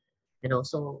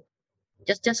 So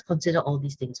just consider all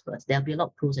these things first. There'll be a lot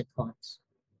of pros and cons.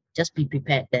 Just be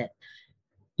prepared that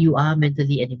you are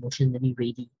mentally and emotionally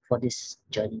ready for this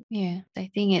journey. Yeah. I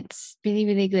think it's really,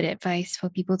 really good advice for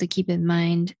people to keep in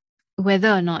mind whether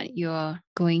or not you're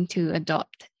going to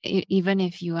adopt, even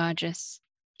if you are just,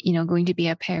 going to be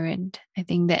a parent. I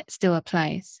think that still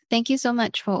applies. Thank you so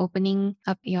much for opening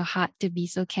up your heart to be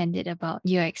so candid about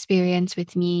your experience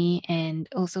with me, and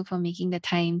also for making the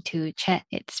time to chat.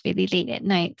 It's really late at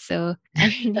night, so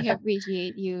I really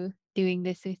appreciate you doing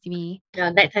this with me.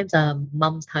 Night times are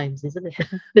mom's times, isn't it?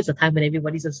 It's a time when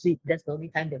everybody's asleep. That's the only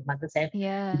time that mothers have to do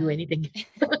Yeah, anything.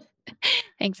 Yeah,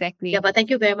 exactly. but thank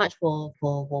you very much for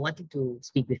wanting to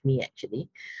speak with me. Actually,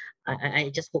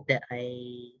 I just hope that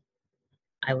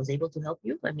I was able to help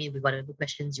you. I mean, with whatever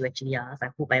questions you actually asked, I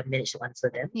hope I managed to answer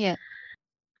them. Yeah.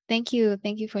 Thank you.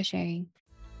 Thank you for sharing.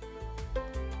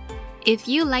 If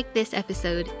you liked this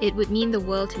episode, it would mean the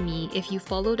world to me if you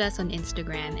followed us on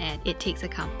Instagram at It Takes a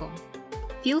Kampong.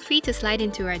 Feel free to slide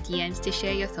into our DMs to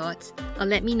share your thoughts or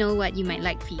let me know what you might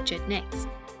like featured next.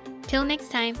 Till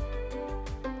next time!